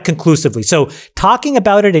know that conclusively. So talking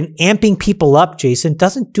about it and amping people up, Jason,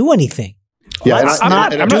 doesn't do anything. Yeah, I'm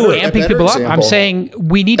not amping people up. I'm saying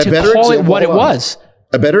we need to call it what it was.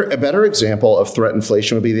 A better example of threat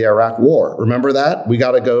inflation would be the Iraq War. Remember that? We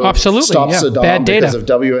got to go stop Saddam because of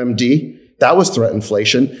WMD. That was threat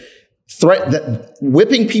inflation.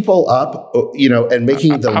 Whipping people up, and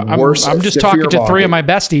making the worst. I'm just talking to 3 of my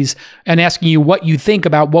besties and asking you what you think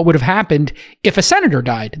about what would have happened if a senator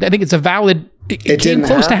died. I think it's a valid. It came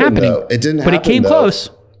close to happening. It didn't happen, but it came close.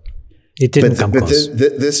 It didn't come close.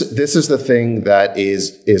 This is the thing that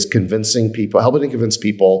is convincing people, helping to convince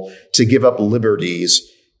people to give up liberties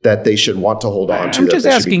that they should want to hold on to. I'm just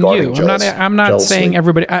asking you. I'm not saying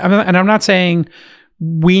everybody. I'm not saying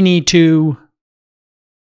we need to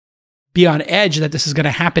be on edge that this is going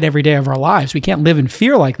to happen every day of our lives. We can't live in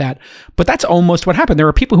fear like that. But that's almost what happened. There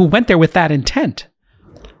are people who went there with that intent.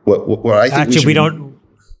 What I think actually we don't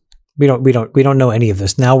know any of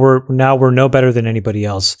this. Now we're no better than anybody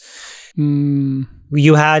else.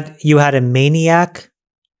 You had a maniac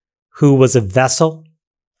who was a vessel.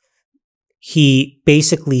 He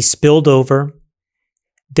basically spilled over.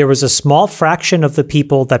 there was a small fraction of the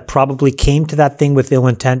people that probably came to that thing with ill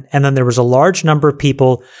intent, and then there was a large number of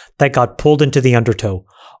people that got pulled into the undertow.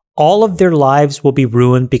 All of their lives will be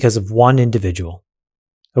ruined because of one individual.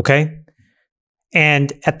 Okay?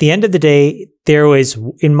 And at the end of the day, there was,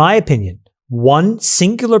 in my opinion, one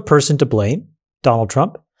singular person to blame, Donald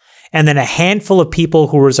Trump, and then a handful of people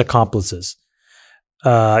who were his accomplices.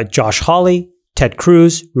 Josh Hawley, Ted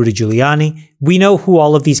Cruz, Rudy Giuliani. We know who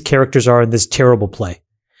all of these characters are in this terrible play.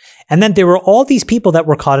 And then there were all these people that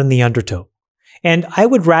were caught in the undertow. And I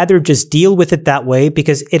would rather just deal with it that way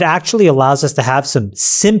because it actually allows us to have some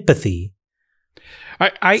sympathy.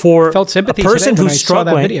 I for felt sympathy a person today when who's I saw that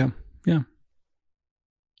struggling. video. Yeah.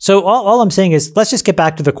 So all I'm saying is, let's just get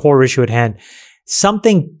back to the core issue at hand.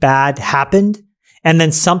 Something bad happened, and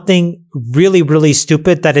then something really, really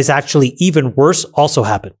stupid that is actually even worse also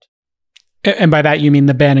happened. And by that you mean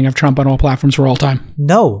the banning of Trump on all platforms for all time?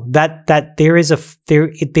 No, that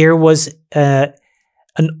there was an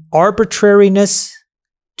arbitrariness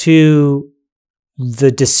to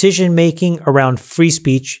the decision making around free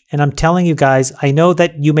speech. And I'm telling you guys, I know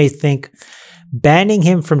that you may think banning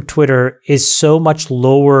him from Twitter is so much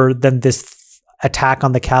lower than this attack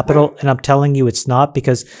on the Capitol. And I'm telling you it's not,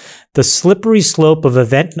 because the slippery slope of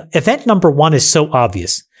event number one is so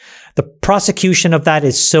obvious. The prosecution of that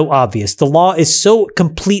is so obvious. The law is so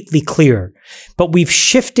completely clear. But we've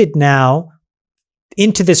shifted now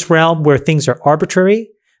into this realm where things are arbitrary,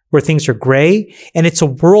 where things are gray, and it's a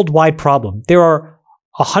worldwide problem. There are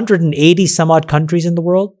 180 some odd countries in the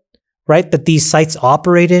world, right, that these sites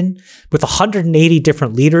operate in, with 180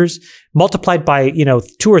 different leaders, multiplied by, 2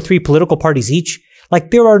 or 3 political parties each.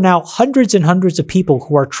 Like, there are now hundreds and hundreds of people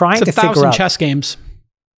who are trying to figure out. It's 1,000 chess games.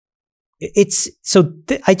 I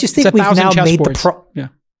just think we've now made yeah.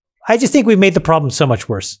 I just think we've made the problem so much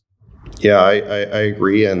worse. Yeah, I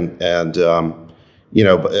agree. And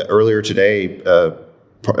earlier today,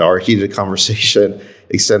 our heated conversation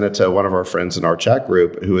extended to one of our friends in our chat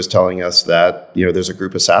group who was telling us that, there's a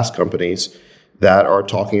group of SaaS companies that are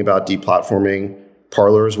talking about deplatforming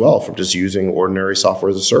Parler as well, from just using ordinary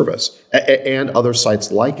software as a service and other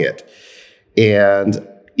sites like it. And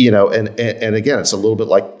and again, it's a little bit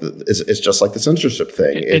like it's just like the censorship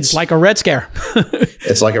thing. It's like a Red Scare.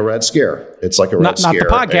 It's like a Red Scare. It's like a Red Scare. Not the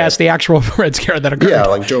podcast, the actual Red Scare that occurred. Yeah,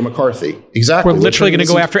 like Joe McCarthy. Exactly. We're literally going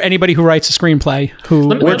to go after anybody who writes a screenplay who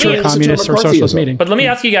went to a communist or socialist meeting. But let me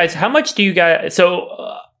ask you guys, how much do you guys? So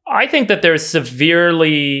I think that there's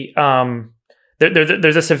severely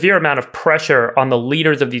there's a severe amount of pressure on the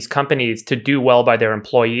leaders of these companies to do well by their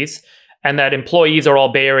employees. And that employees are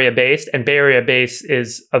all Bay Area based, and Bay Area base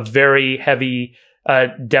is a very heavy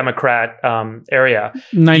Democrat area,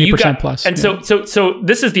 90% plus. And so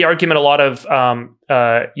this is the argument a lot of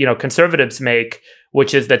conservatives make,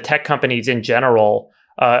 which is that tech companies in general,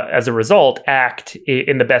 as a result, act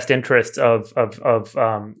in the best interests of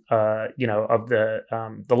the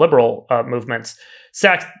liberal movements.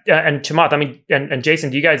 Sachs and Chamath, I mean, and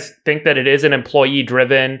Jason, do you guys think that it is an employee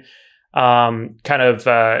driven kind of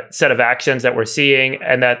set of actions that we're seeing,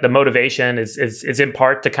 and that the motivation is in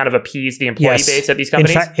part to kind of appease the employee base at these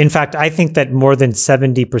companies? In fact, I think that more than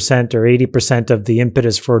 70% or 80% of the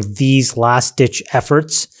impetus for these last-ditch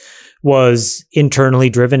efforts was internally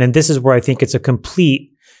driven. And this is where I think it's a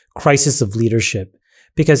complete crisis of leadership.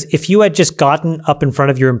 Because if you had just gotten up in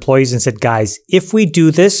front of your employees and said, guys, if we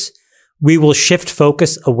do this, we will shift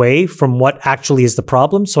focus away from what actually is the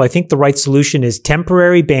problem. So I think the right solution is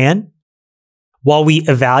temporary ban, while we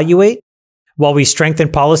evaluate, while we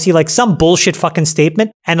strengthen policy, like some bullshit fucking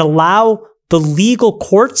statement, and allow the legal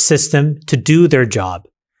court system to do their job.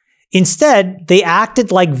 Instead, they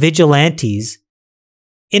acted like vigilantes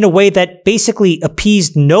in a way that basically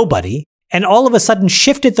appeased nobody, and all of a sudden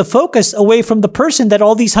shifted the focus away from the person that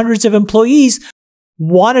all these hundreds of employees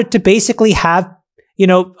wanted to basically have,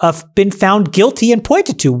 been found guilty and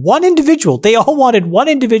pointed to. One individual. They all wanted one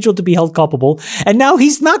individual to be held culpable, and now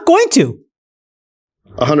he's not going to.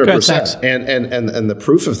 100%. And the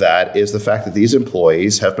proof of that is the fact that these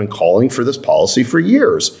employees have been calling for this policy for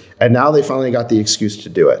years, and now they finally got the excuse to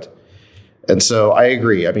do it. And so I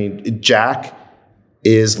agree. I mean, Jack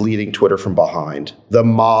is leading Twitter from behind. The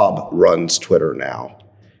mob runs Twitter now.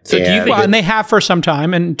 So do you think, and they have for some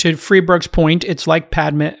time, and to Freeberg's point, it's like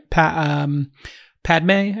Padme,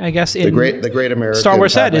 I guess, in the great American Star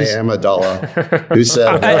Wars Padme said is Amidala, who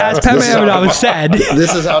said, as Padme Amidala said,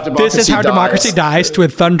 this is how democracy dies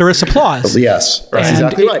with thunderous applause. Yes, that's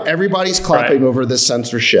exactly right. Everybody's clapping over this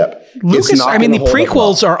censorship. Lucas, I mean, the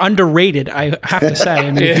prequels are underrated, I have to say.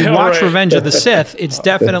 I mean, if you watch Revenge of the Sith, it's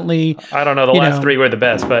definitely... I don't know, the last 3 were the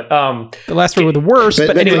best, but... the last 3 were the worst,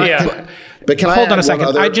 but anyway... But can hold I on a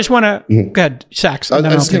second? I just want to go ahead, Sachs. I'm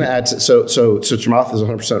just going to add. So Chamath is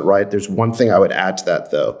 100% right. There's one thing I would add to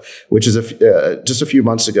that though, which is just a few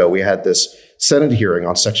months ago we had this Senate hearing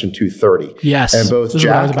on Section 230. Yes, and both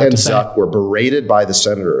Jack and Zuck were berated by the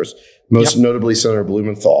senators, most notably Senator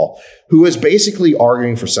Blumenthal, who was basically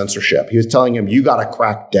arguing for censorship. He was telling him, "You got to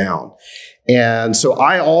crack down." And so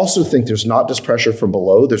I also think there's not just pressure from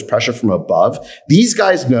below, there's pressure from above. These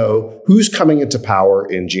guys know who's coming into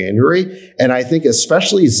power in January. And I think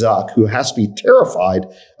especially Zuck, who has to be terrified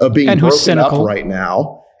of being broken up right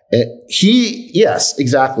now. Yes,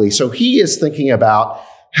 exactly. So he is thinking about,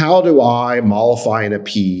 how do I mollify and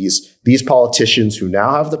appease these politicians who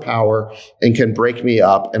now have the power and can break me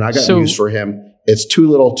up? And I got news for him. It's too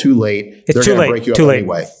little, too late. They're going to break you up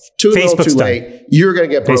anyway. Too little, too late. You're going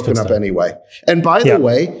to get broken up anyway. And by the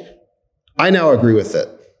way, I now agree with it.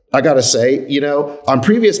 I got to say, on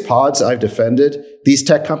previous pods, I've defended these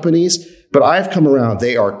tech companies, but I've come around.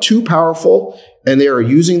 They are too powerful, and they are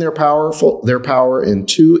using their power in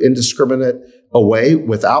too indiscriminate a way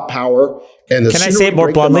without power. And the sooner we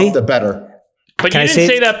break them up, the better. But you didn't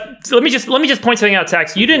say that. So let me just point something out,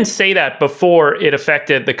 Sachs. You didn't say that before it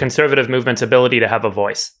affected the conservative movement's ability to have a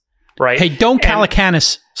voice, right? Hey, don't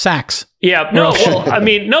Calacanis Sachs. Yeah, no.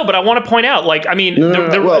 Well, but I want to point out, and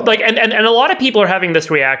a lot of people are having this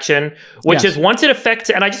reaction, which is once it affects,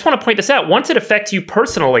 and I just want to point this out, once it affects you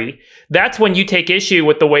personally, that's when you take issue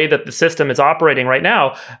with the way that the system is operating right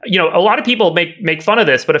now. A lot of people make fun of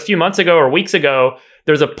this, but a few months ago or weeks ago,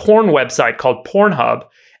 there's a porn website called Pornhub.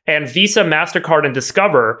 And Visa, MasterCard, and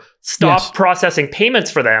Discover stopped processing payments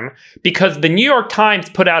for them because the New York Times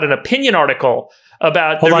put out an opinion article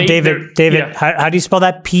about... Hold on, David, how do you spell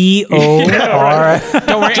that? P-O-R...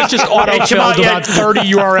 Don't worry, it's just autofilled about 30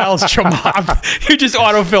 URLs, Chamath. You just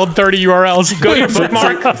autofilled 30 URLs. Go to your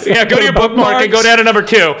bookmark. Go to your bookmark and go down to number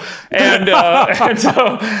 2. And I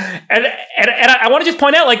want to just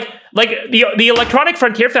point out, the Electronic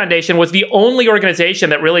Frontier Foundation was the only organization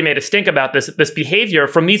that really made a stink about this behavior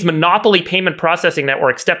from these monopoly payment processing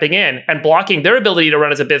networks stepping in and blocking their ability to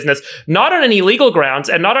run as a business, not on any legal grounds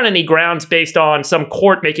and not on any grounds based on some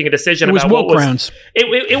court making a decision about what was grounds.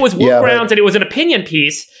 It was woke grounds, and it was an opinion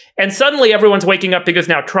piece. And suddenly everyone's waking up because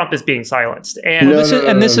now Trump is being silenced. And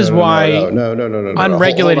this is why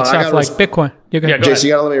unregulated stuff like Bitcoin. Jason,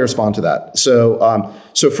 you got to let me respond to that.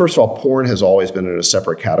 So first of all, porn has always been in a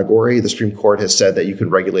separate category. The Supreme Court has said that you can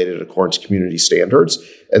regulate it according to community standards.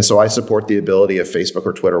 And so I support the ability of Facebook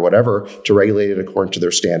or Twitter or whatever to regulate it according to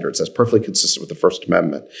their standards. That's perfectly consistent with the First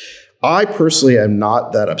Amendment. I personally am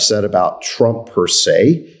not that upset about Trump per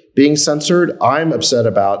se being censored. I'm upset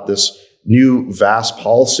about this new vast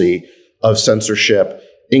policy of censorship,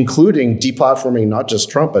 including deplatforming not just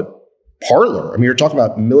Trump, but Parler. I mean, you're talking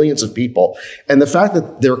about millions of people. And the fact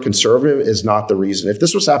that they're conservative is not the reason. If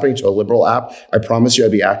this was happening to a liberal app, I promise you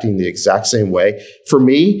I'd be acting the exact same way. For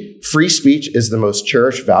me, free speech is the most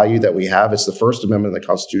cherished value that we have. It's the First Amendment of the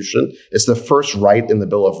Constitution. It's the first right in the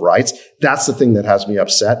Bill of Rights. That's the thing that has me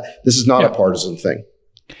upset. This is not a partisan thing.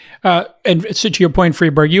 And so to your point,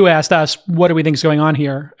 Freeberg, you asked us, what do we think is going on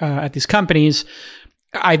here at these companies?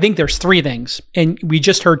 I think there's 3 things, and we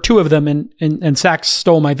just heard 2 of them, and Sachs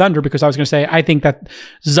stole my thunder because I was going to say, I think that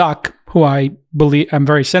Zuck, who I believe I'm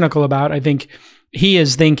very cynical about, I think he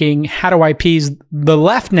is thinking, how do I appease the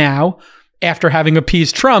left now after having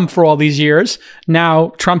appeased Trump for all these years? Now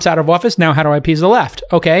Trump's out of office. Now how do I appease the left?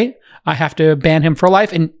 Okay, I have to ban him for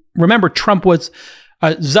life. And remember,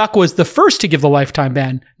 Zuck was the first to give the lifetime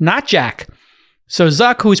ban, not Jack. So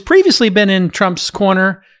Zuck, who's previously been in Trump's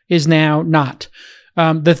corner, is now not.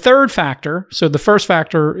 The third factor, so the first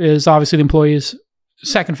factor is obviously the employees.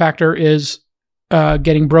 Second factor is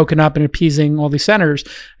getting broken up and appeasing all these senators.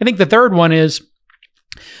 I think the third one is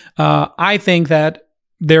I think that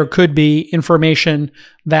there could be information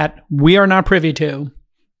that we are not privy to,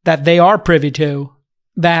 that they are privy to,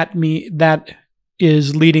 that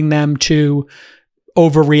is leading them to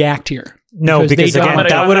overreact here. No, because again,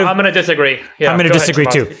 I'm going to disagree. Yeah, I'm going to disagree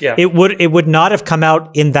too. Yeah. It would not have come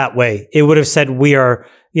out in that way. It would have said we are,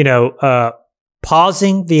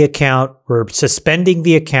 pausing the account, we're suspending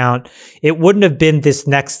the account. It wouldn't have been this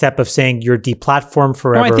next step of saying you're deplatformed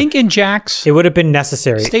forever. No, I think in Jack's it would have been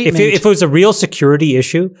necessary. If it was a real security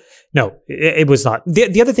issue, no, it was not.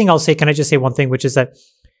 The other thing I'll say, can I just say one thing, which is that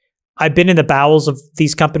I've been in the bowels of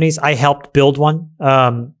these companies. I helped build one.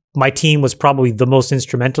 My team was probably the most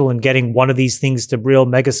instrumental in getting one of these things to real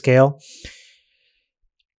mega scale.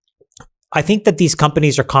 I think that these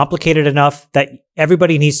companies are complicated enough that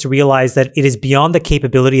everybody needs to realize that it is beyond the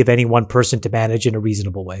capability of any one person to manage in a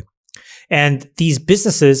reasonable way. And these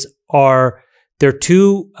businesses they're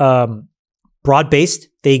too broad-based.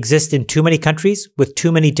 They exist in too many countries with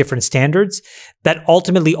too many different standards that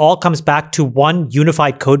ultimately all comes back to one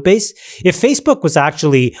unified code base. If Facebook was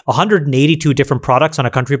actually 182 different products on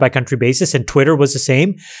a country-by-country basis and Twitter was the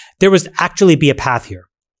same, there was actually be a path here,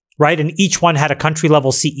 right? And each one had a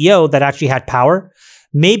country-level CEO that actually had power.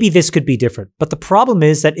 Maybe this could be different. But the problem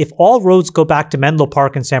is that if all roads go back to Menlo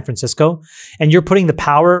Park in San Francisco, and you're putting the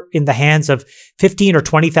power in the hands of 15 or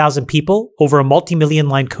 20,000 people over a multi-million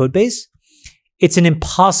line code base, it's an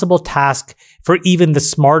impossible task for even the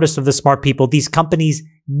smartest of the smart people. These companies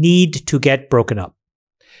need to get broken up.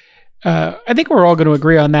 I think we're all going to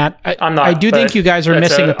agree on that. I'm not. I do think you guys are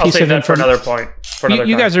missing a piece of information. Another point.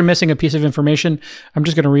 You guys are missing a piece of information. I'm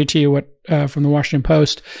just going to read to you what from the Washington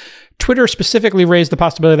Post. Twitter specifically raised the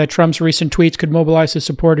possibility that Trump's recent tweets could mobilize his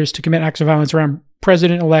supporters to commit acts of violence around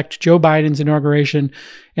President-elect Joe Biden's inauguration,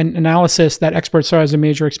 and analysis that experts saw as a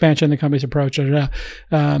major expansion in the company's approach.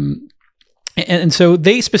 And so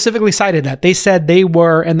they specifically cited that. They said they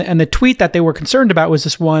were, and the tweet that they were concerned about was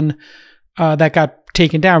this one that got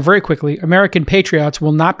taken down very quickly. American patriots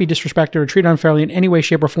will not be disrespected or treated unfairly in any way,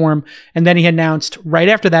 shape, or form. And then he announced right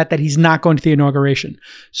after that he's not going to the inauguration.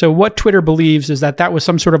 So what Twitter believes is that was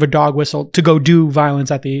some sort of a dog whistle to go do violence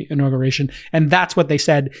at the inauguration. And that's what they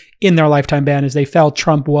said in their lifetime ban, is they felt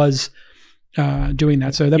Trump was doing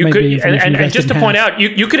that. So that might be information. And just to point out,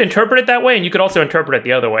 you could interpret it that way, and you could also interpret it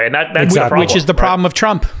the other way, and that's exactly. the problem, which is the problem of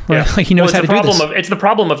Trump. Right? Yeah. Like he knows how to do this. It's the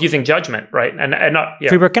problem of using judgment, right? And not. Yeah.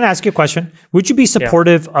 Friedberg, can I ask you a question? Would you be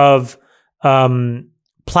supportive of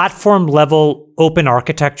platform level open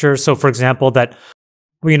architecture? So, for example, that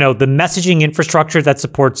the messaging infrastructure that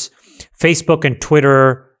supports Facebook and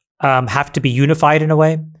Twitter have to be unified in a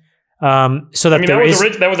way. So that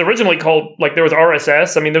that was originally called, like, there was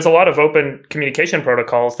RSS. I mean, there's a lot of open communication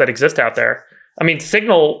protocols that exist out there. I mean,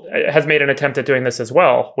 Signal has made an attempt at doing this as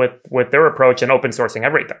well with their approach and open sourcing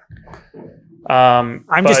everything.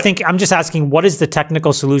 I'm just asking, what is the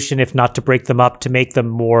technical solution if not to break them up, to make them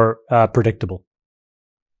more predictable?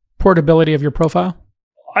 Portability of your profile?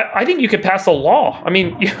 I think you could pass a law. I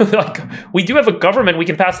mean, we do have a government, we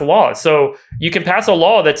can pass laws. So you can pass a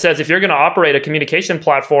law that says if you're going to operate a communication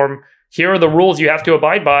platform, here are the rules you have to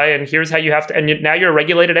abide by, and here's how you have to, and now you're a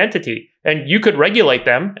regulated entity. And you could regulate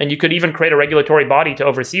them, and you could even create a regulatory body to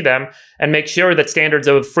oversee them and make sure that standards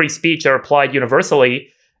of free speech are applied universally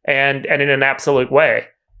and in an absolute way.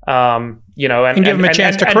 And give them a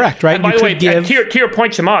chance to correct, right? And by the way, to your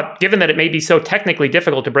point, Chamath, given that it may be so technically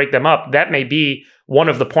difficult to break them up, that may be one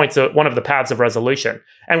of the paths of resolution.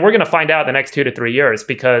 And we're going to find out in the next 2 to 3 years,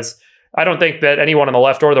 because I don't think that anyone on the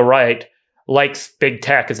left or the right likes big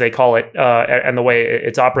tech, as they call it, and the way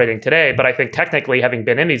it's operating today. But I think technically, having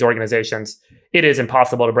been in these organizations, it is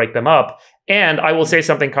impossible to break them up. And I will say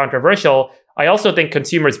something controversial. I also think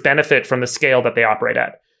consumers benefit from the scale that they operate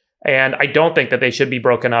at. And I don't think that they should be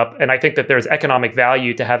broken up. And I think that there's economic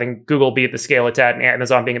value to having Google be at the scale it's at, and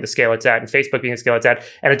Amazon being at the scale it's at, and Facebook being at the scale it's at.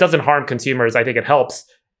 And it doesn't harm consumers. I think it helps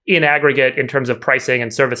in aggregate in terms of pricing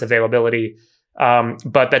and service availability.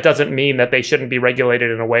 But that doesn't mean that they shouldn't be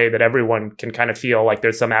regulated in a way that everyone can kind of feel like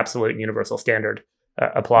there's some absolute universal standard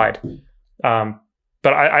applied.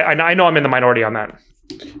 But I know I'm in the minority on that.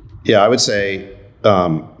 Yeah, I would say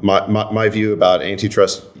my view about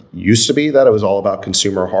antitrust used to be that it was all about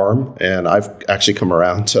consumer harm. And I've actually come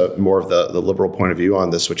around to more of the liberal point of view on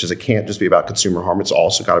this, which is it can't just be about consumer harm. It's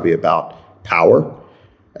also got to be about power,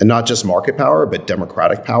 and not just market power, but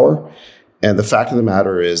democratic power. And the fact of the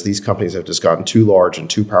matter is these companies have just gotten too large and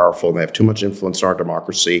too powerful, and they have too much influence in our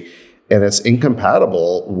democracy. And it's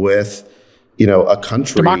incompatible with a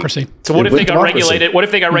country. Democracy. So what if they got regulated? What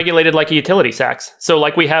if they got regulated like a utility tax? So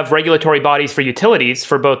like we have regulatory bodies for utilities,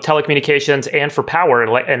 for both telecommunications and for power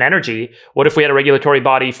and energy. What if we had a regulatory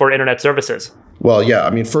body for internet services? Well, yeah.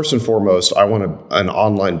 I mean, first and foremost, I want an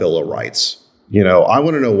online bill of rights. I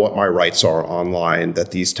want to know what my rights are online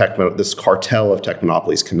that this cartel of tech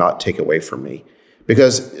monopolies cannot take away from me.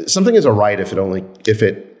 Because something is a right if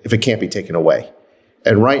it can't be taken away.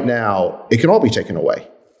 And right now, it can all be taken away.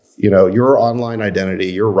 Your online identity,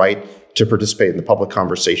 your right to participate in the public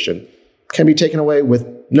conversation can be taken away with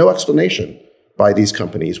no explanation by these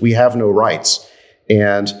companies. We have no rights.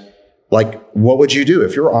 And what would you do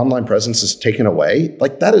if your online presence is taken away?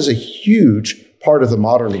 That is a huge part of the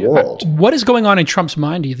modern world. What is going on in Trump's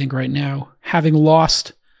mind, do you think, right now, having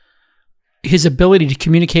lost his ability to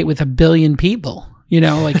communicate with 1 billion people?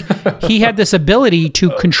 He had this ability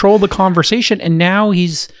to control the conversation, and now I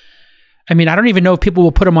don't even know if people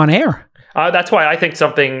will put him on air. That's why I think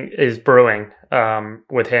something is brewing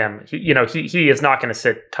with him. He is not going to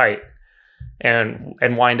sit tight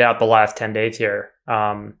and wind out the last 10 days here.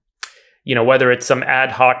 whether it's some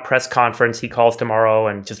ad hoc press conference he calls tomorrow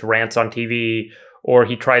and just rants on TV, or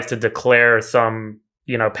he tries to declare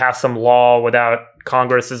pass some law without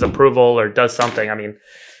Congress's approval or does something. I mean,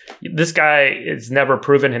 this guy has never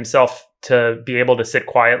proven himself to be able to sit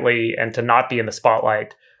quietly and to not be in the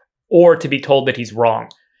spotlight or to be told that he's wrong.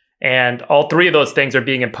 And all three of those things are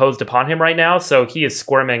being imposed upon him right now. So he is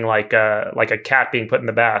squirming like a cat being put in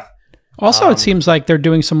the bath. Also, it seems like they're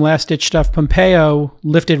doing some last-ditch stuff. Pompeo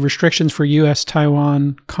lifted restrictions for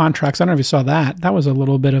U.S.-Taiwan contracts. I don't know if you saw that. That was a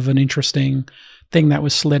little bit of an interesting thing that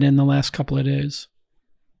was slid in the last couple of days.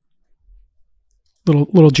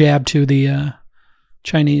 Little jab to the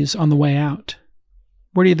Chinese on the way out.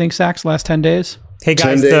 Where do you think, Sachs, last 10 days? Hey,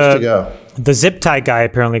 guys, 10 days to go. The zip tie guy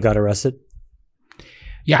apparently got arrested.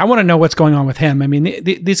 Yeah, I want to know what's going on with him. I mean,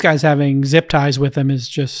 these guys having zip ties with them is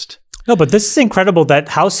just... No, but this is incredible that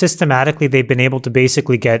how systematically they've been able to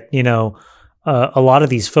basically get, a lot of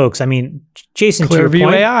these folks. I mean, Jason, to your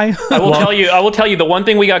point, AI. I will tell you the one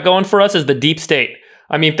thing we got going for us is the deep state.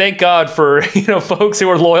 I mean, thank God for, folks who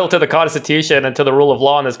are loyal to the Constitution and to the rule of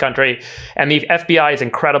law in this country. And the FBI is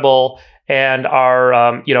incredible. And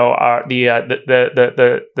the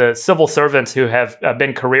civil servants who have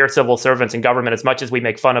been career civil servants in government, as much as we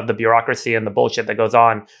make fun of the bureaucracy and the bullshit that goes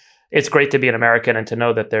on, it's great to be an American and to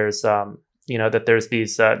know that there's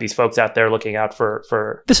these folks out there looking out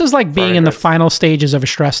for. This is like being in the final stages of a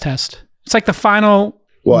stress test. It's like the final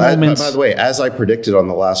moments. By the way, as I predicted on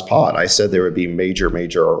the last pod, I said there would be major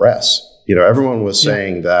arrests. Everyone was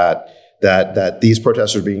saying that these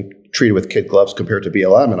protesters are being treated with kid gloves compared to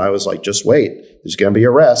BLM, and I was like, just wait, there's going to be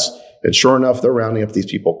arrests, and sure enough, they're rounding up these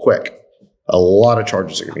people quick. A lot of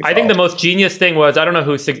charges are going to be filed. I think the most genius thing was, I don't know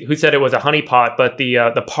who said it was a honeypot, but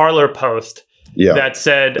the Parler post that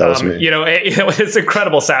said, that was me. It's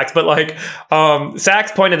incredible, Sachs, but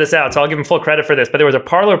Sachs pointed this out, so I'll give him full credit for this. But there was a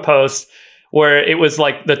Parler post where it was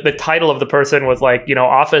like the title of the person was like,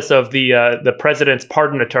 office of the president's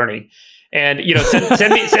pardon attorney. And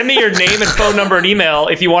send me your name and phone number and email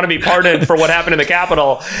if you want to be pardoned for what happened in the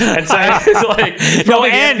Capitol. And so it's like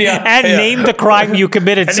name the crime you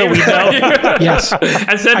committed, so we know. Yes,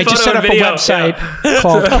 and send I just set up a website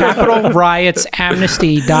called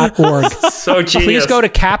CapitolRiotsAmnesty.org. So genius. Please go to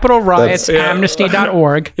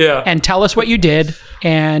CapitolRiotsAmnesty.org and tell us what you did.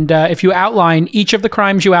 And if you outline each of the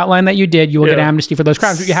crimes you outline that you did, you will get amnesty for those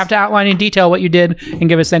crimes. But you have to outline in detail what you did and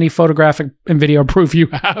give us any phographic and video proof you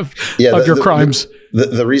have of your crimes.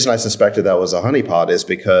 The reason I suspected that was a honeypot is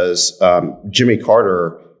because Jimmy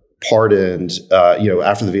Carter pardoned,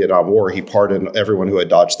 after the Vietnam War, he pardoned everyone who had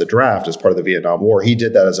dodged the draft as part of the Vietnam War. He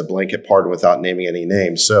did that as a blanket pardon without naming any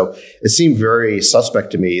names. So it seemed very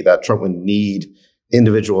suspect to me that Trump would need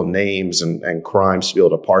individual names and crimes to be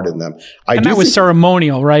able to pardon them. That was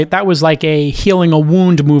ceremonial, right? That was like a healing a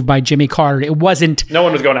wound move by Jimmy Carter. It wasn't... No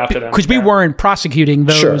one was going after them. Because we weren't prosecuting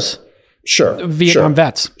those Vietnam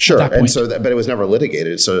vets. Sure. And so but it was never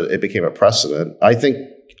litigated, so it became a precedent. I think...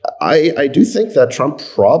 I do think that Trump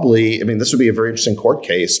probably... I mean, this would be a very interesting court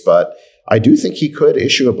case, but I do think he could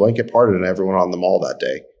issue a blanket pardon to everyone on the mall that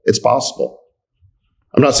day. It's possible.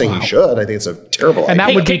 I'm not saying he should. I think it's a terrible idea. And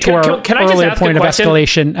that would be to our earlier point of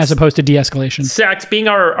escalation as opposed to de-escalation. Sachs, being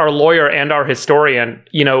our lawyer and our historian,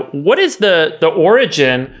 what is the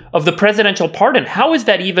origin of the presidential pardon? How is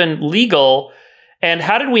that even legal? And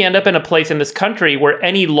how did we end up in a place in this country where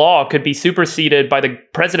any law could be superseded by the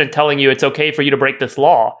president telling you it's okay for you to break this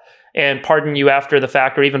law and pardon you after the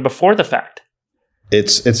fact or even before the fact? It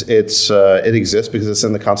exists because it's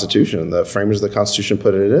in the Constitution. The framers of the Constitution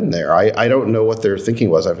put it in there. I don't know what their thinking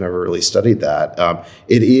was. I've never really studied that.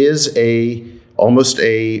 It is almost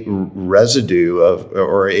a residue of,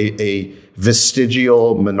 or a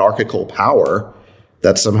vestigial monarchical power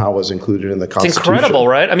that somehow was included in the Constitution. It's incredible,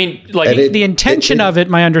 right? I mean, the intention of it,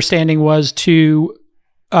 my understanding was to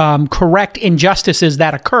correct injustices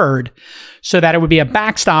that occurred, so that it would be a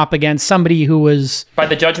backstop against somebody who was by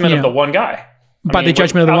the judgment of the one guy. The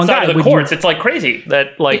judgment of the one guy. Outside of the courts, it's like crazy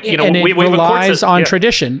that and it relies on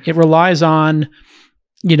tradition. It relies on,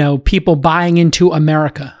 people buying into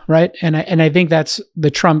America, right? And I think that's the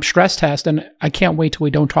Trump stress test. And I can't wait till we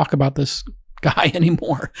don't talk about this guy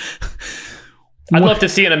anymore. I'd love to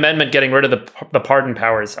see an amendment getting rid of the pardon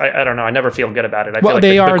powers. I don't know. I never feel good about it. I feel like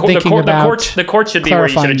the court should be where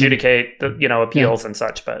you should adjudicate appeals and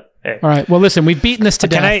such. But hey. All right. Well, listen, we've beaten this to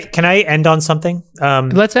death. Can I end on something?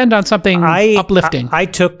 Let's end on something uplifting. I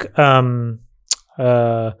took a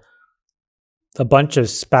bunch of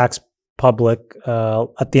SPACs public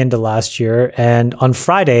at the end of last year, and on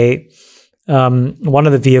Friday, one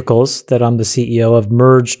of the vehicles that I'm the CEO of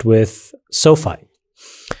merged with SoFi.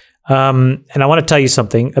 And I want to tell you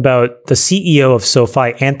something about the CEO of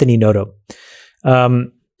SoFi, Anthony Noto.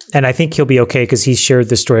 And I think he'll be okay because he's shared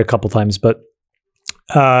this story a couple times. But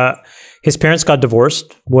his parents got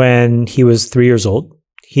divorced when he was 3 years old.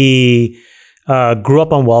 He grew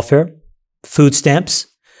up on welfare, food stamps,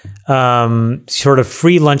 sort of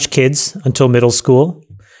free lunch kids until middle school.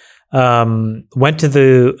 Went to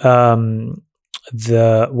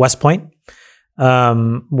the West Point.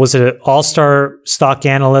 Was an all-star stock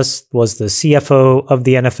analyst. Was the CFO of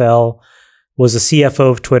the NFL. Was the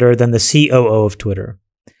CFO of Twitter. Then the COO of Twitter.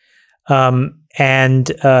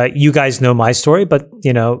 And you guys know my story, but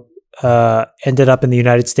ended up in the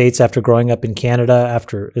United States after growing up in Canada,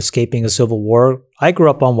 after escaping a civil war. I grew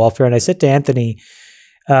up on welfare, and I said to Anthony,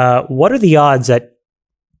 what are the odds that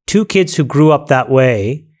two kids who grew up that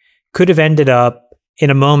way could have ended up in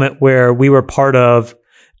a moment where we were part of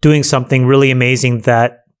doing something really amazing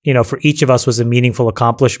that, for each of us was a meaningful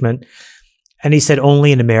accomplishment? And he said,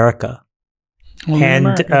 only in America.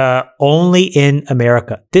 Only in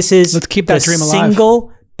America. This is Let's keep that the dream alive.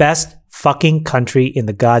 Single best fucking country in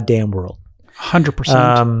the goddamn world. 100%.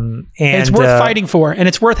 And it's worth fighting for, and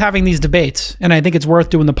it's worth having these debates, and I think it's worth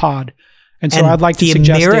doing the pod. And so I'd like to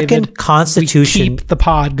suggest, American David, Constitution, we keep the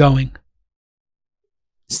pod going.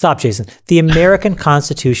 Stop, Jason. The American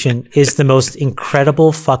Constitution is the most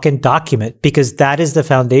incredible fucking document because that is the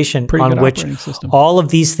foundation on which all of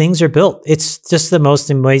these things are built. It's just the most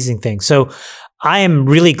amazing thing. So I am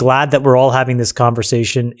really glad that we're all having this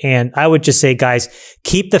conversation. And I would just say, guys,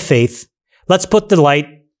 keep the faith. Let's put the light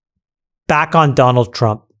back on Donald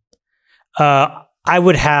Trump. I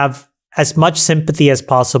would have as much sympathy as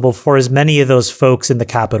possible for as many of those folks in the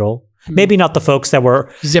Capitol. Maybe not the folks that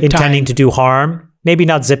were intending to do harm. Maybe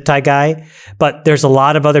not zip tie guy, but there's a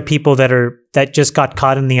lot of other people that just got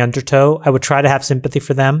caught in the undertow. I would try to have sympathy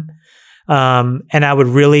for them. And I would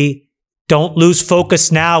really, don't lose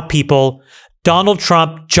focus now, people. Donald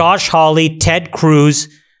Trump, Josh Hawley, Ted Cruz,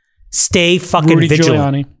 stay fucking Rudy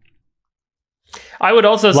vigilant. Giuliani. I would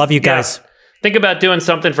also love you guys. Think about doing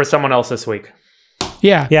something for someone else this week.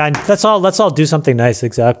 Yeah. Yeah, and let's all do something nice.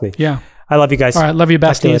 Exactly. Yeah. I love you guys. All right. Love you,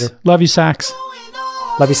 besties. Love you, Sax.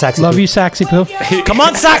 Love you, Saxy. Love Poo. you, Saxy Poo. Come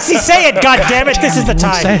on, Saxy, say it. God damn it. This is the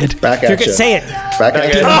time. Say it. Back at you. Say it. Back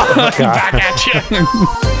at you. Oh, God. Back at you.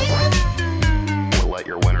 We'll let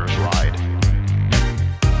your winners ride.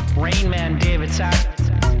 Rain Man David Sack.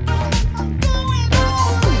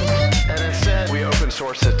 And instead, we open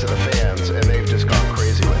source it to the fans, and they've just gone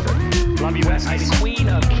crazy with it. Love you, besties. Queen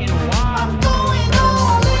of Quinoa.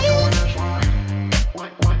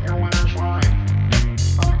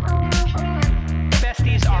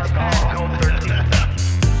 Besties are back.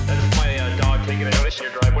 That is my dog taking a notice in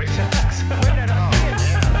your driveway, Sax.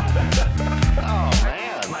 Oh,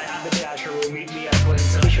 man. Haberdasher will meet me at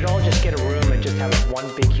Pence. We should all just get a room and just have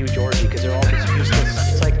one big huge orgy because they're all just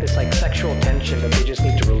useless. It's like this sexual tension that they just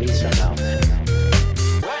need to release somehow.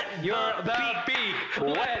 Wet your beak.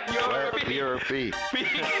 Wet your beak. Your feet.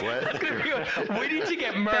 That's gonna be we need to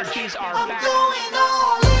get merch. Besties are back.